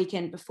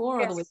weekend before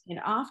or the weekend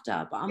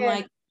after. But I'm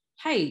like,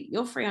 hey,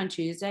 you're free on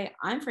Tuesday,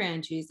 I'm free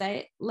on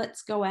Tuesday,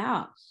 let's go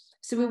out.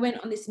 So we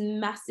went on this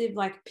massive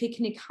like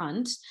picnic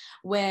hunt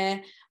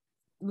where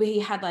we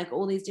had like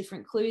all these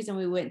different clues, and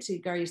we went to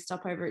go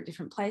stop over at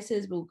different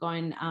places. We were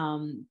going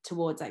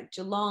towards like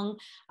Geelong,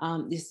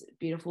 this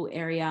beautiful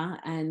area,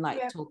 and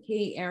like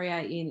Torquay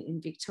area in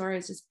Victoria.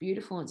 It's just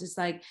beautiful. It's just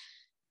like,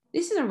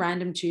 this is a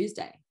random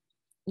Tuesday,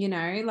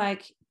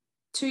 like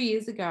 2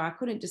 years ago, I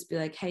couldn't just be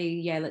like,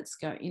 hey, let's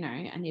go.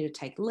 I need to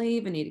take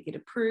leave. I need to get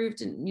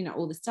approved and,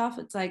 all this stuff.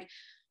 It's like,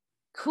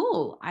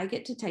 cool, I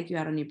get to take you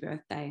out on your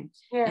birthday.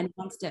 Yeah. And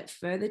one step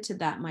further to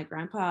that, my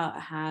grandpa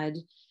had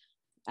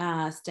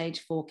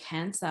stage 4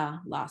 cancer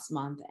last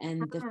month.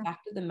 And the Mm.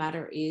 fact of the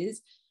matter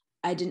is,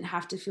 I didn't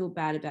have to feel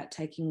bad about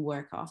taking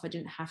work off. I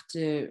didn't have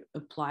to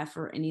apply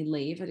for any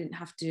leave. I didn't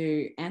have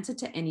to answer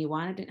to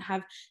anyone. I didn't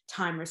have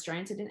time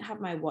restraints. I didn't have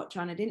my watch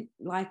on. I didn't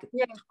like,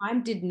 Yeah.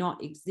 time did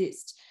not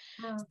exist.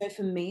 Mm. So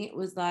for me, it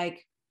was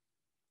like,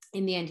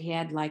 in the end, he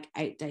had like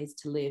 8 days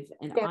to live.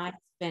 And Yeah. I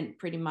spent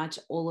pretty much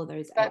all of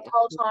those 8 That days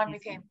whole with time him.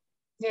 with him.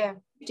 Yeah.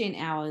 15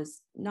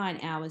 hours, 9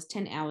 hours,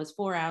 10 hours,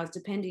 4 hours,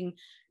 depending,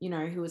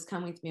 who was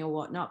coming with me or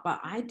whatnot. But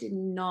I did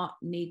not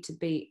need to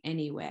be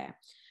anywhere.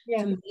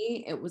 Yeah. For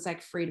me, it was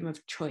like freedom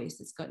of choice.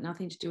 It's got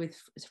nothing to do with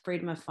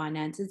freedom of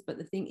finances. But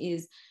the thing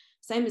is,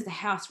 same as the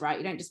house, right?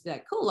 You don't just be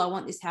like, cool, I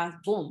want this house,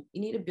 boom.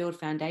 You need to build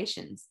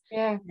foundations.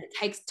 Yeah. It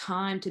takes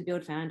time to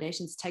build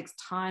foundations. It takes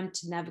time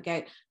to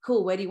navigate,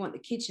 cool, where do you want the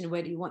kitchen?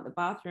 Where do you want the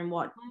bathroom?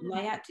 What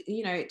layout?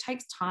 It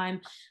takes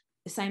time.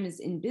 The same as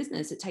in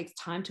business, it takes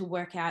time to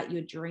work out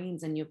your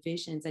dreams and your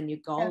visions and your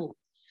Yeah. goals,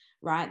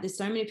 right? There's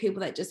so many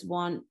people that just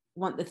want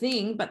the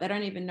thing, but they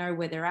don't even know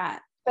where they're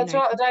at. That's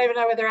right. They don't even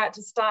know where they're at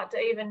to start to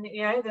even,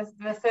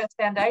 the first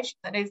foundation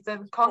that needs,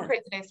 the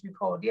concrete that needs to be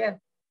poured. Yeah.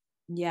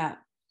 Yeah.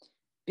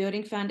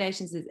 Building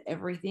foundations is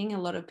everything. A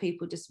lot of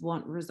people just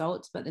want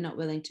results, but they're not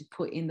willing to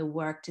put in the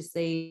work to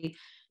see,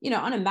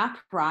 on a map,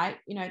 right?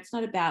 It's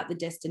not about the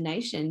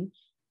destination.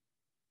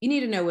 You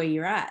need to know where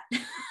you're at.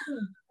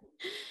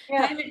 Yeah.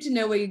 How are you meant to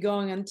know where you're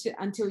going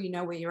until you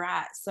know where you're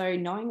at? So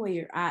knowing where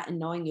you're at and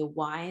knowing your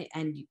why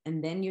and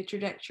then your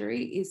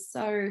trajectory is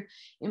so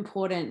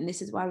important. And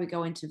this is why we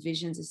go into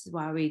visions. This is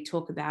why we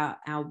talk about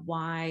our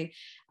why.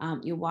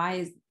 Your why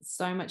is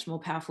so much more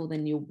powerful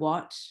than your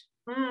what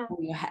or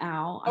your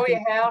how. I Oh, yeah.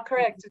 think How?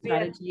 Correct. Yeah.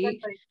 strategy.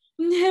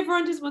 Exactly.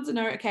 Everyone just wants to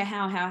know, okay,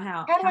 how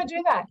How do I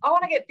do that? I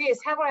want to get this.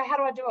 How do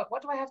I do it?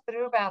 What do I have to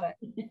do about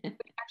it?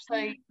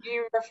 Actually,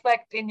 you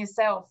reflect in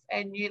yourself,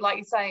 and you, like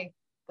you say,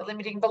 the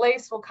limiting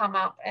beliefs will come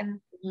up. And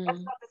that's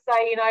not to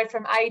say,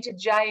 from A to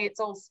J, it's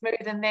all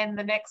smooth. And then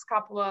the next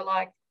couple are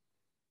like,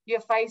 you're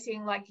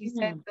facing, like you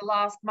said, the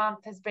last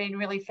month has been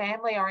really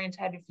family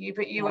orientated for you,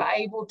 but you were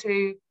able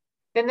to,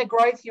 then the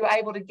growth you were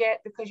able to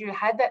get because you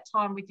had that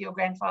time with your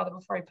grandfather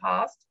before he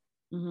passed.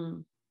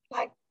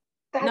 Like,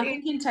 that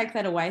nothing can take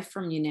that away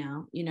from you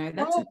now.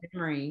 That's a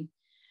memory.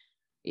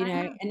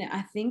 And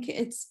I think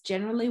it's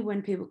generally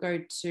when people go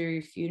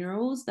to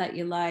funerals that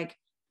you're like,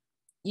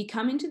 you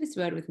come into this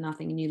world with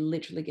nothing and you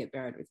literally get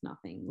buried with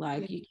nothing.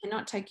 Like you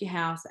cannot take your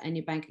house and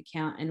your bank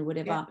account and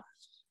whatever.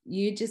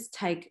 You just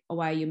take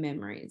away your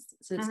memories.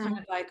 So it's kind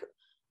of like,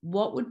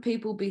 what would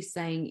people be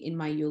saying in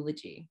my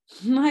eulogy?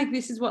 Like,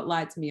 this is what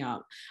lights me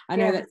up. I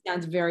know that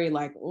sounds very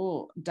like,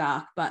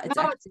 dark, but it's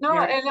no, it's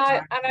not. And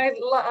I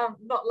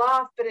not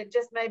laugh, but it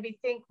just made me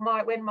think.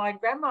 When my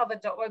grandmother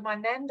died, when my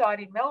nan died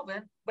in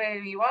Melbourne, where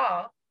you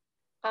are,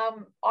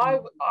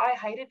 I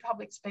hated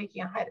public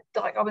speaking.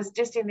 I was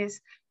just in this.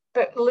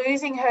 But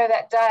losing her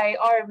that day,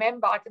 I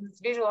remember, I can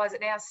visualize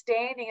it now,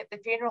 standing at the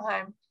funeral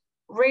home,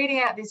 reading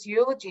out this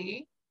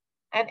eulogy,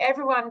 and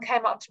everyone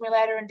came up to me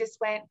later and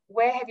just went,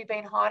 "Where have you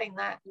been hiding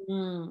that?"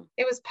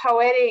 It was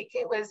poetic,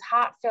 it was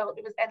heartfelt,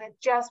 and it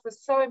just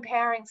was so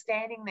empowering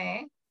standing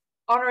there,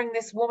 honouring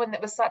this woman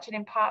that was such an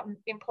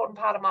important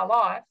part of my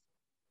life.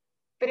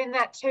 But in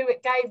that too,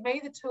 it gave me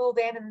the tool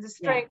then and the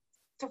strength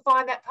to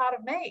find that part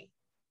of me.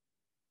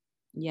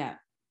 Yeah.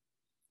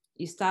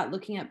 You start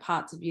looking at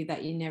parts of you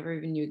that you never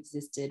even knew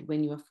existed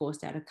when you were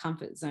forced out of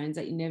comfort zones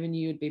that you never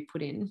knew you'd be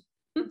put in.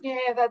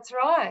 Yeah, that's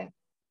right.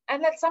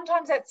 And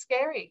sometimes that's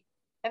scary.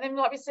 And then,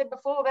 like we said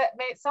before, that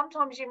means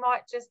sometimes you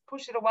might just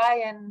push it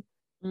away and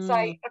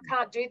say, I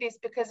can't do this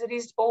because it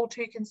is all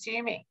too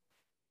consuming.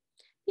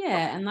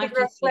 Yeah, and like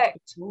you said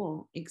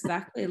before,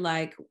 exactly,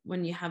 like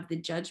when you have the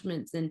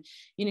judgments and,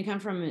 come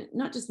from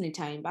not just an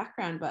Italian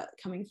background, but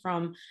coming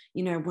from,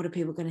 what are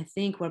people going to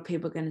think? What are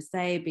people going to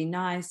say? Be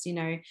nice,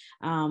 do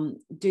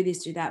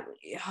this, do that.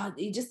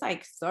 You're just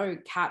like so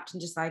capped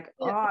and just like,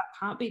 it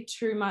can't be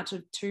too much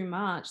of too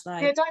much.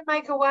 Like, don't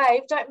make a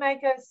wave, don't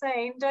make a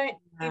scene, don't,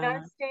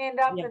 stand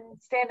up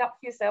and stand up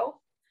for yourself.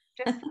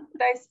 Just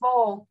stay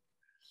small.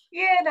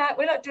 Yeah, no,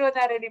 we're not doing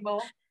that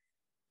anymore.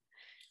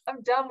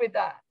 I'm done with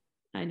that.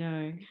 I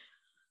know.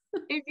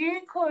 If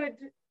you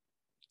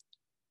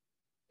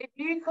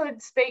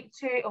could speak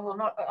to, or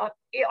not,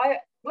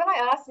 when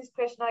I ask this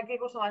question, I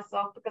giggle to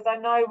myself because I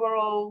know we're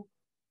all,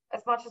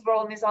 as much as we're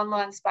all in this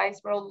online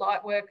space, we're all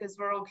light workers,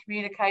 we're all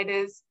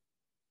communicators.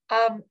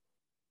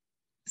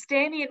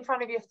 Standing in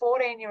front of your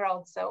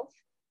 14-year-old self,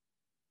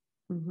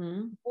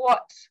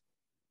 what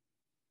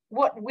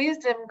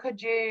wisdom could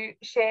you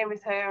share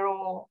with her,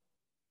 or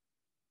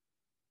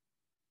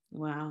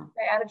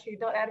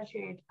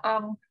attitude,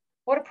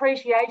 what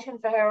appreciation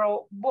for her,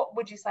 or what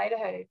would you say to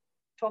her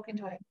talking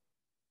to her?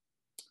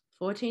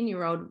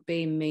 14-year-old would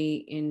be me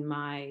in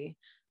my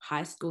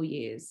high school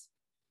years.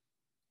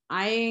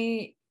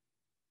 I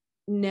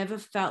never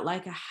felt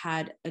like I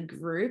had a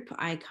group.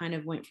 I kind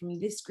of went from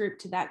this group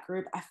to that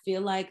group. I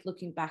feel like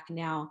looking back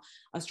now,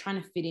 I was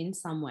trying to fit in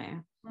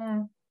somewhere.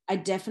 I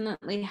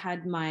definitely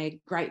had my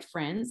great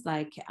friends,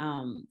 like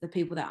the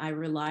people that I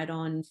relied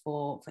on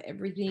for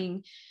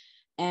everything.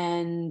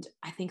 And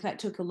I think that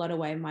took a lot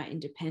away my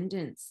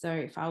independence. So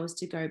if I was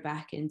to go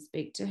back and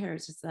speak to her,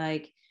 it's just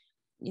like,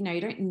 you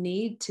don't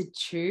need to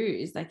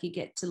choose. Like, you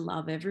get to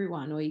love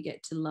everyone, or you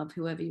get to love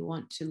whoever you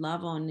want to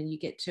love on, and you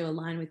get to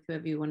align with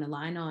whoever you want to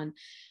align on.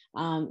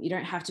 You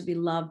don't have to be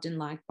loved and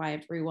liked by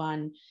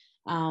everyone.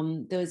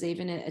 There was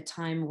even a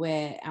time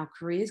where our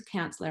careers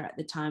counselor at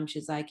the time,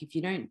 she's like, if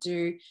you don't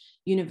do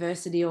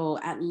university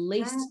or at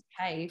least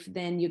TAFE,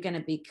 then you're going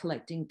to be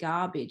collecting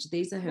garbage.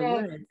 These are her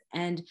words.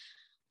 And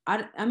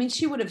I mean,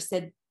 she would have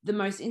said the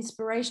most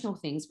inspirational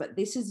things, but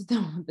this is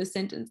the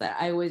sentence that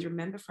I always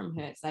remember from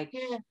her. It's like,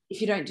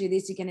 if you don't do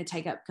this, you're going to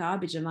take up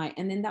garbage. And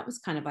then that was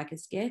kind of like a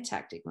scare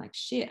tactic. Like,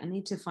 shit, I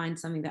need to find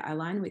something that I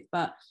align with.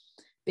 But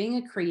being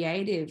a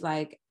creative,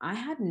 like, I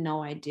had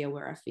no idea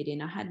where I fit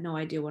in. I had no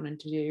idea what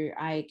to do.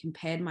 I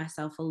compared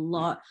myself a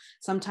lot.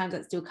 Sometimes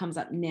that still comes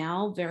up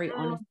now, very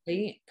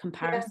honestly.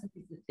 Comparison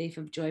is the thief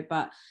of joy,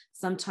 but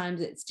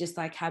sometimes it's just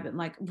like habit.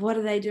 Like, what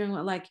are they doing?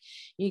 Like,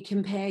 you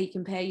compare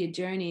your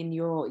journey and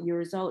your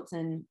results,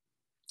 and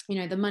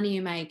the money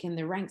you make and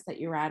the ranks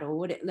that you're at, or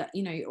what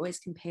you're always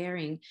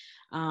comparing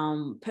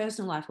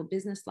personal life or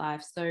business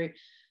life. So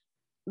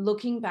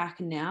looking back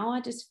now, I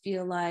just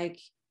feel like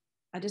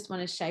I just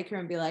want to shake her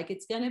and be like,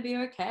 it's going to be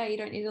okay. You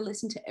don't need to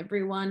listen to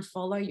everyone.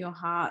 Follow your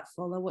heart.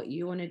 Follow what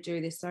you want to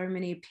do. There's so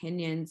many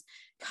opinions.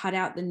 Cut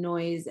out the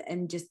noise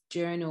and just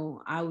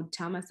journal. I would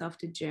tell myself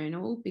to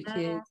journal,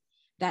 because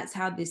that's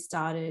how this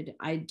started.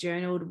 I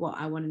journaled what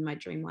I wanted my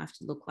dream life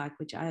to look like,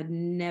 which I had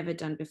never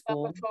done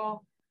before.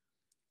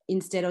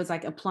 Instead, I was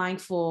like applying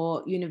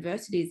for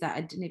universities that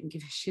I didn't even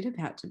give a shit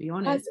about, to be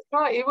honest. That's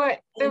right. You weren't.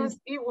 There was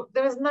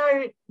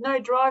no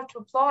drive to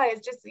apply.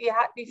 It's just you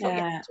felt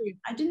you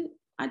had to.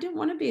 I didn't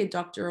want to be a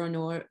doctor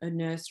or a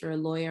nurse or a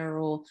lawyer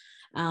or,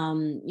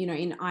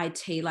 in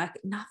IT, like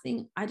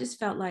nothing. I just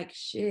felt like,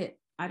 shit,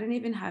 I don't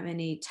even have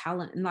any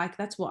talent. And like,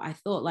 that's what I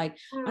thought. Like,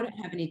 I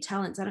don't have any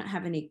talents. I don't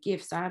have any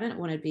gifts. I don't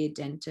want to be a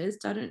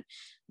dentist. I don't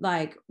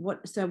like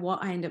what. So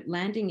what I end up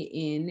landing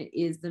in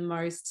is the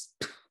most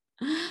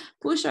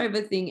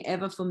pushover thing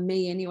ever for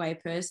me anyway,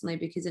 personally,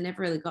 because it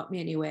never really got me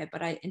anywhere.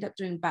 But I end up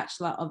doing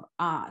Bachelor of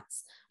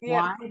Arts.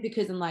 Why?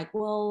 Because I'm like,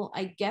 well,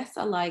 I guess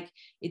I like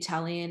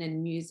Italian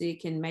and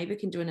music, and maybe I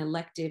can do an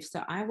elective.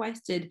 So I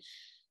wasted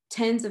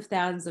tens of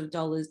thousands of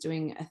dollars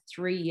doing a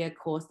 3-year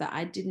course that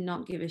I did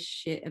not give a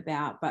shit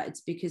about. But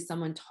it's because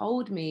someone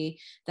told me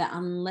that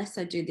unless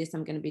I do this,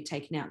 I'm going to be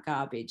taking out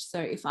garbage.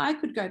 So if I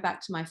could go back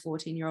to my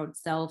 14-year-old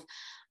self,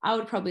 I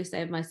would probably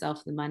save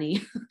myself the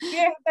money.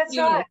 Yeah, that's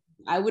right.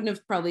 I wouldn't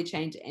have probably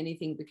changed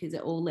anything, because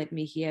it all led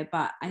me here.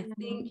 But I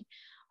think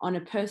on a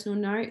personal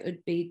note, it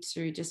would be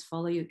to just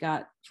follow your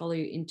gut, follow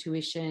your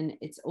intuition.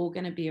 It's all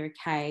going to be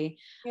okay.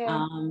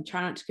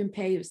 Try not to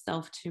compare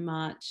yourself too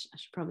much. I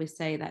should probably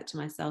say that to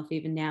myself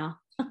even now.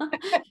 I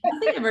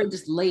think everyone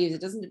just leaves.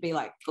 It doesn't be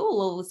like,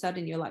 cool, all of a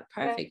sudden you're like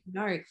perfect.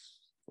 No,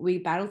 we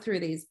battle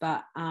through these.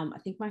 But I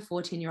think my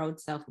 14-year-old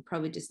self will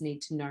probably just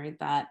need to know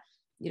that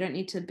you don't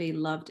need to be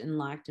loved and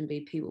liked and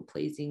be people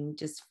pleasing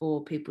just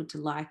for people to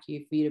like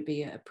you, for you to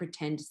be a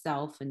pretend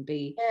self and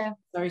be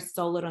so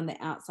solid on the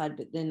outside,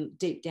 but then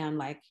deep down,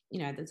 like,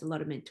 there's a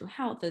lot of mental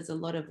health. There's a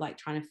lot of like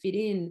trying to fit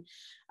in.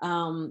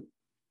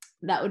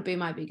 That would be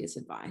my biggest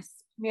advice.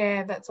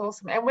 Yeah, that's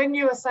awesome. And when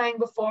you were saying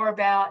before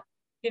about,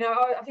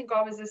 I think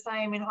I was the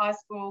same in high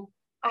school.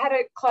 I had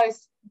a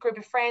close group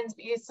of friends,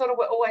 but you sort of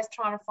were always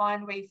trying to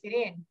find where you fit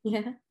in.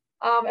 Yeah.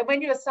 And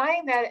when you were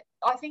saying that,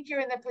 I think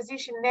you're in the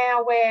position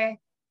now where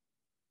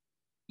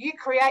you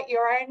create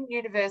your own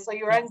universe or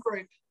your own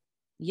group.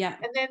 Yeah.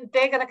 And then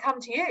they're going to come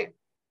to you.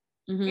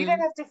 You don't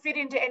have to fit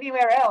into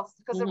anywhere else,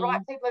 because the right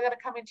people are going to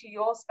come into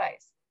your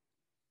space.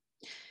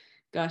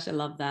 Gosh, I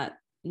love that.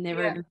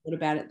 Never even thought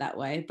about it that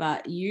way,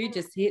 but you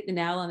just hit the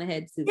nail on the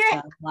head,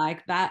 sister.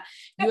 Like that,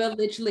 you are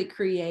literally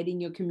creating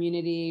your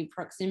community.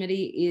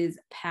 Proximity is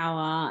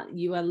power.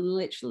 You are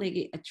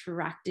literally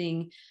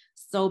attracting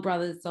soul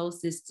brothers, soul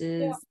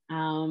sisters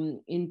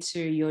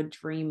into your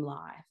dream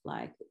life.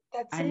 Like,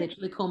 I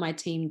literally call my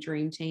team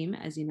Dream Team,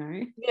 as you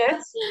know.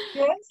 Yes.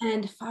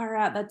 And far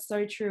out, that's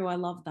so true. I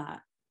love that.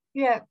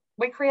 Yeah,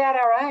 we create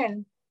our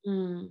own.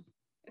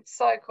 It's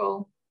so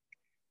cool.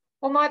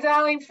 Well, my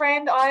darling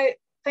friend, I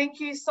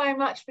thank you so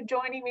much for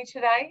joining me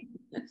today.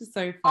 That's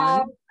so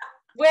fun.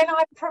 When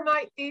I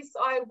promote this,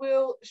 I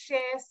will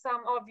share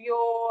some of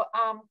your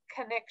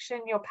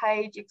connection, your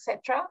page,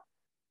 etc.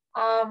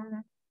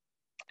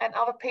 And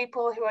other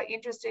people who are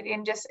interested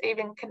in just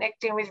even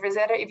connecting with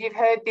Rosetta. If you've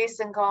heard this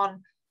and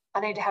gone, I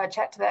need to have a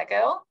chat to that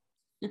girl,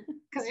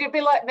 because you'd be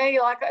like me,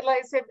 like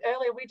I said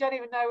earlier, we don't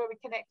even know where we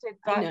connected.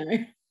 But I know.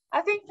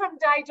 I think from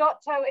day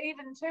dot to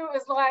even too, it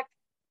was like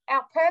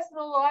our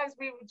personal lives,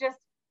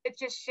 it's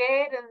just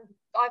shared. And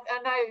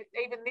I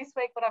know even this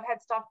week when I've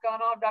had stuff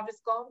going on, I've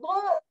just gone,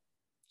 what?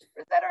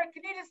 Rosetta,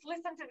 can you just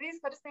listen to this?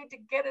 I just need to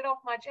get it off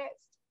my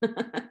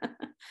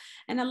chest.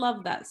 And I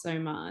love that so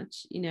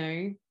much.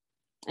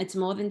 It's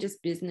more than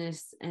just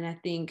business. And I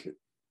think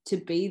to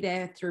be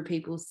there through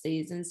people's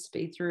seasons, to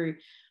be through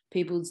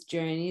people's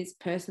journeys,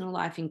 personal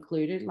life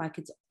included. Like,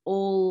 it's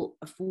all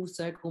a full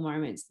circle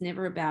moment. It's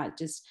never about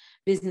just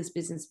business,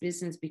 business,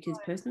 business, because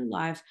personal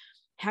life,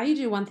 how you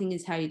do one thing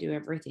is how you do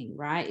everything,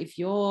 right? If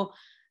your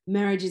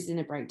marriage is in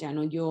a breakdown,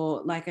 or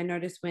you're like, I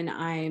notice when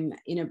I'm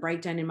in a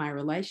breakdown in my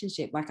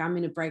relationship, like I'm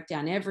in a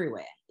breakdown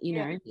everywhere, you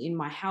know, in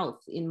my health,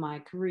 in my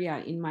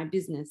career, in my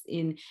business,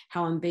 in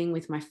how I'm being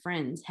with my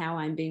friends, how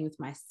I'm being with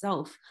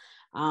myself,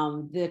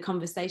 the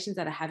conversations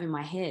that I have in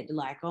my head,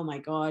 like, oh my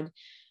God,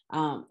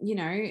 you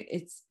know,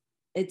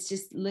 it's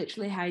just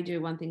literally how you do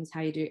one thing is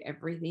how you do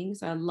everything.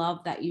 So I love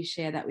that you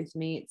share that with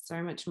me. It's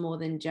so much more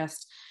than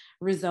just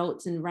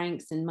results and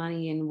ranks and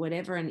money and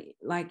whatever. And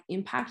like,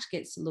 impact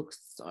gets to look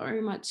so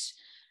much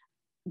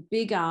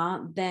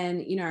bigger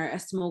than, you know, a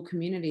small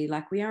community.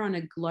 Like, we are on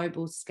a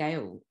global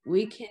scale.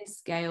 We can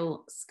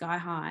scale sky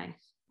high.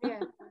 Yeah,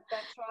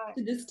 that's right.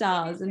 To the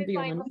stars and You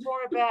beyond. said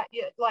before about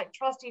like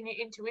trusting your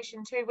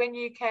intuition too. When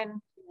you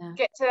can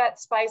get to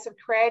that space of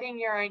creating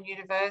your own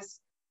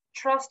universe,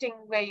 trusting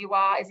where you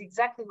are is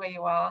exactly where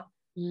you are,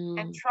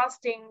 and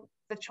trusting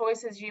the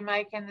choices you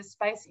make and the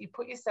space that you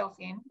put yourself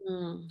in.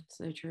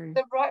 So true.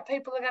 The right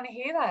people are going to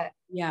hear that.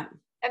 Yeah.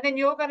 And then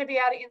you're going to be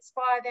able to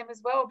inspire them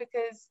as well,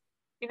 because,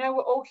 you know,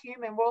 we're all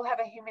human. We all have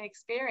a human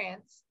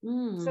experience.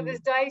 So there's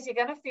days you're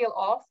going to feel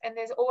off, and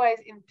there's always,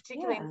 in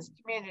particularly in this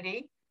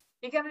community,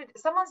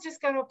 someone's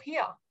just going to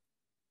appear.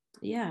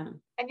 Yeah.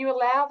 And you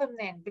allow them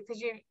then, because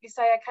you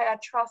say, okay, I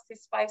trust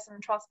this space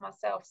and trust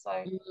myself.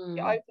 So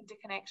you're open to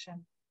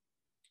connection.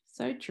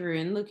 So true.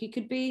 And look, you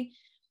could be,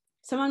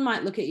 someone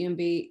might look at you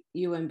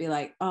and be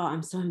like, oh,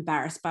 I'm so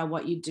embarrassed by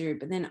what you do.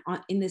 But then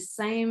in the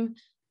same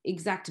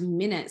exact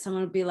minute,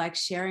 someone would be like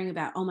sharing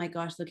about, oh my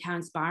gosh, look how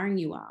inspiring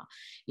you are,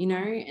 you know.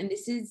 And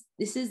this is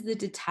the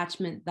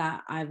detachment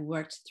that I've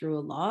worked through a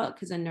lot,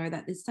 because I know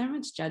that there's so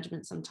much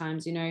judgment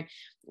sometimes, you know,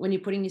 when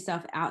you're putting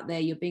yourself out there,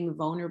 you're being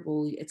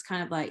vulnerable. It's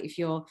kind of like if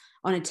you're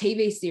on a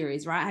TV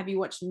series, right? Have you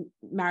watched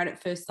Married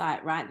at First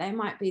Sight, right? They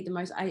might be the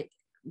most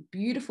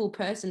beautiful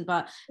person,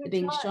 but they're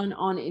being shone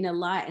on in a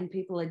light and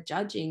people are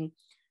judging.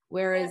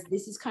 Whereas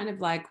this is kind of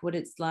like what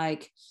it's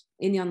like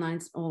in the online,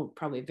 or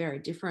probably very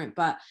different,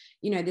 but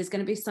you know, there's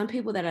going to be some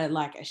people that are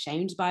like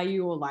ashamed by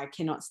you, or like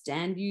cannot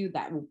stand you,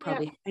 that will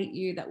probably hate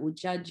you, that will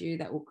judge you,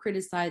 that will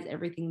criticize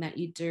everything that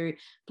you do,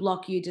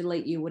 block you,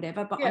 delete you,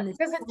 whatever. But on this,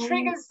 because it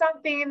triggers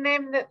something in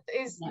them that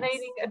is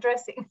needing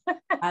addressing.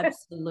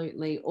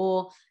 Absolutely.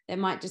 Or they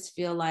might just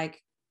feel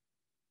like,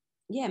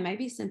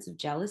 maybe a sense of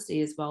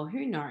jealousy as well.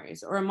 Who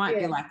knows? Or it might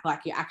be like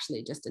you're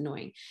actually just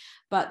annoying.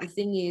 But the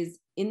thing is,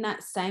 in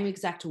that same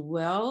exact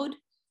world,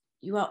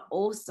 you are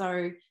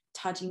also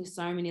touching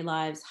so many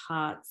lives,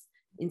 hearts,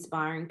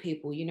 inspiring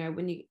people. You know,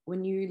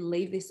 when you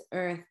leave this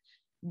earth,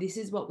 this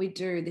is what we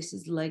do. This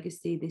is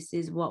legacy. This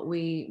is what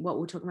we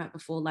were talking about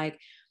before. Like,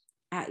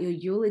 at your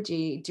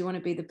eulogy, do you want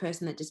to be the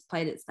person that just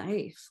played it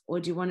safe,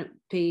 or do you want to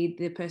be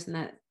the person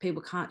that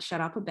people can't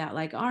shut up about?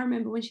 Like, I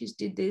remember when she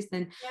did this,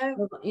 then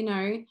you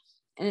know.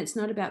 And it's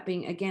not about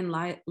being, again,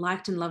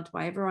 liked and loved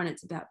by everyone.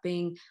 It's about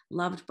being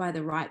loved by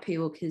the right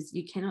people, because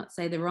you cannot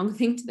say the wrong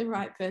thing to the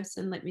right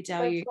person, let me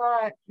tell you. That's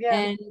right. Yeah.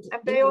 And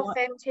be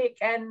authentic,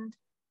 and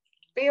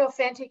be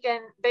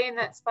in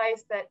that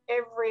space that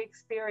every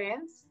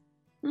experience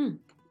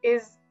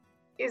is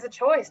a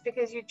choice,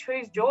 because you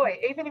choose joy,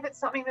 even if it's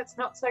something that's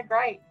not so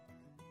great.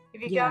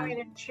 If you go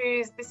in and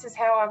choose, this is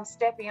how I'm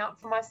stepping up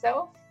for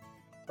myself,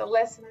 the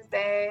lessons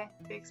there,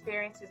 the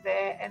experience is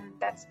there, and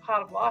that's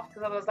part of life.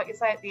 Because otherwise, like you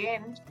say, at the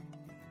end,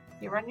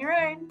 you're on your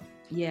own.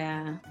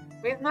 Yeah.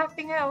 With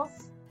nothing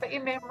else but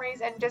your memories,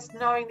 and just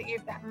knowing that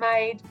you've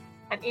made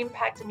an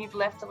impact and you've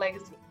left a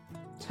legacy.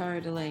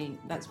 Totally.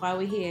 That's why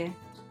we're here.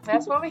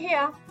 That's why we're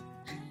here.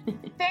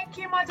 Thank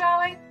you, my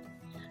darling.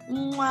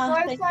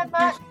 Thank you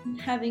much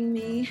for having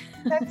me.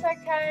 That's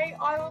okay.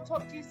 I will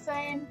talk to you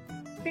soon.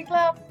 Big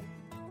love.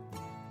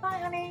 Bye,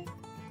 honey.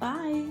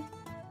 Bye.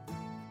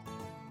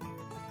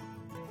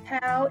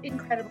 How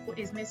incredible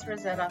is Miss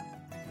Rosetta?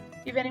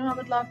 If anyone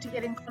would love to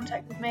get in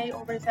contact with me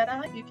or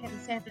Rosetta, you can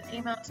send an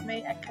email to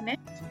me at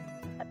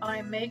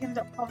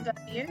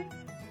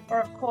connect@iammegan.com.au, or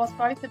of course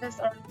both of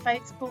us are on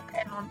Facebook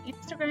and on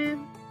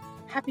Instagram.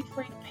 Happy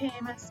for you to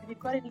PM us if you've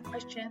got any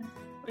questions,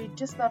 or you'd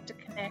just love to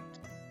connect.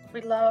 We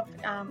love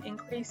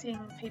increasing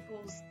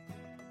people's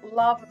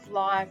love of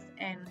life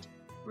and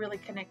really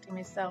connecting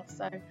with self.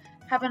 So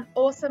have an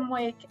awesome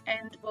week,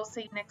 and we'll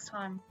see you next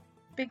time.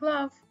 Big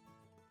love.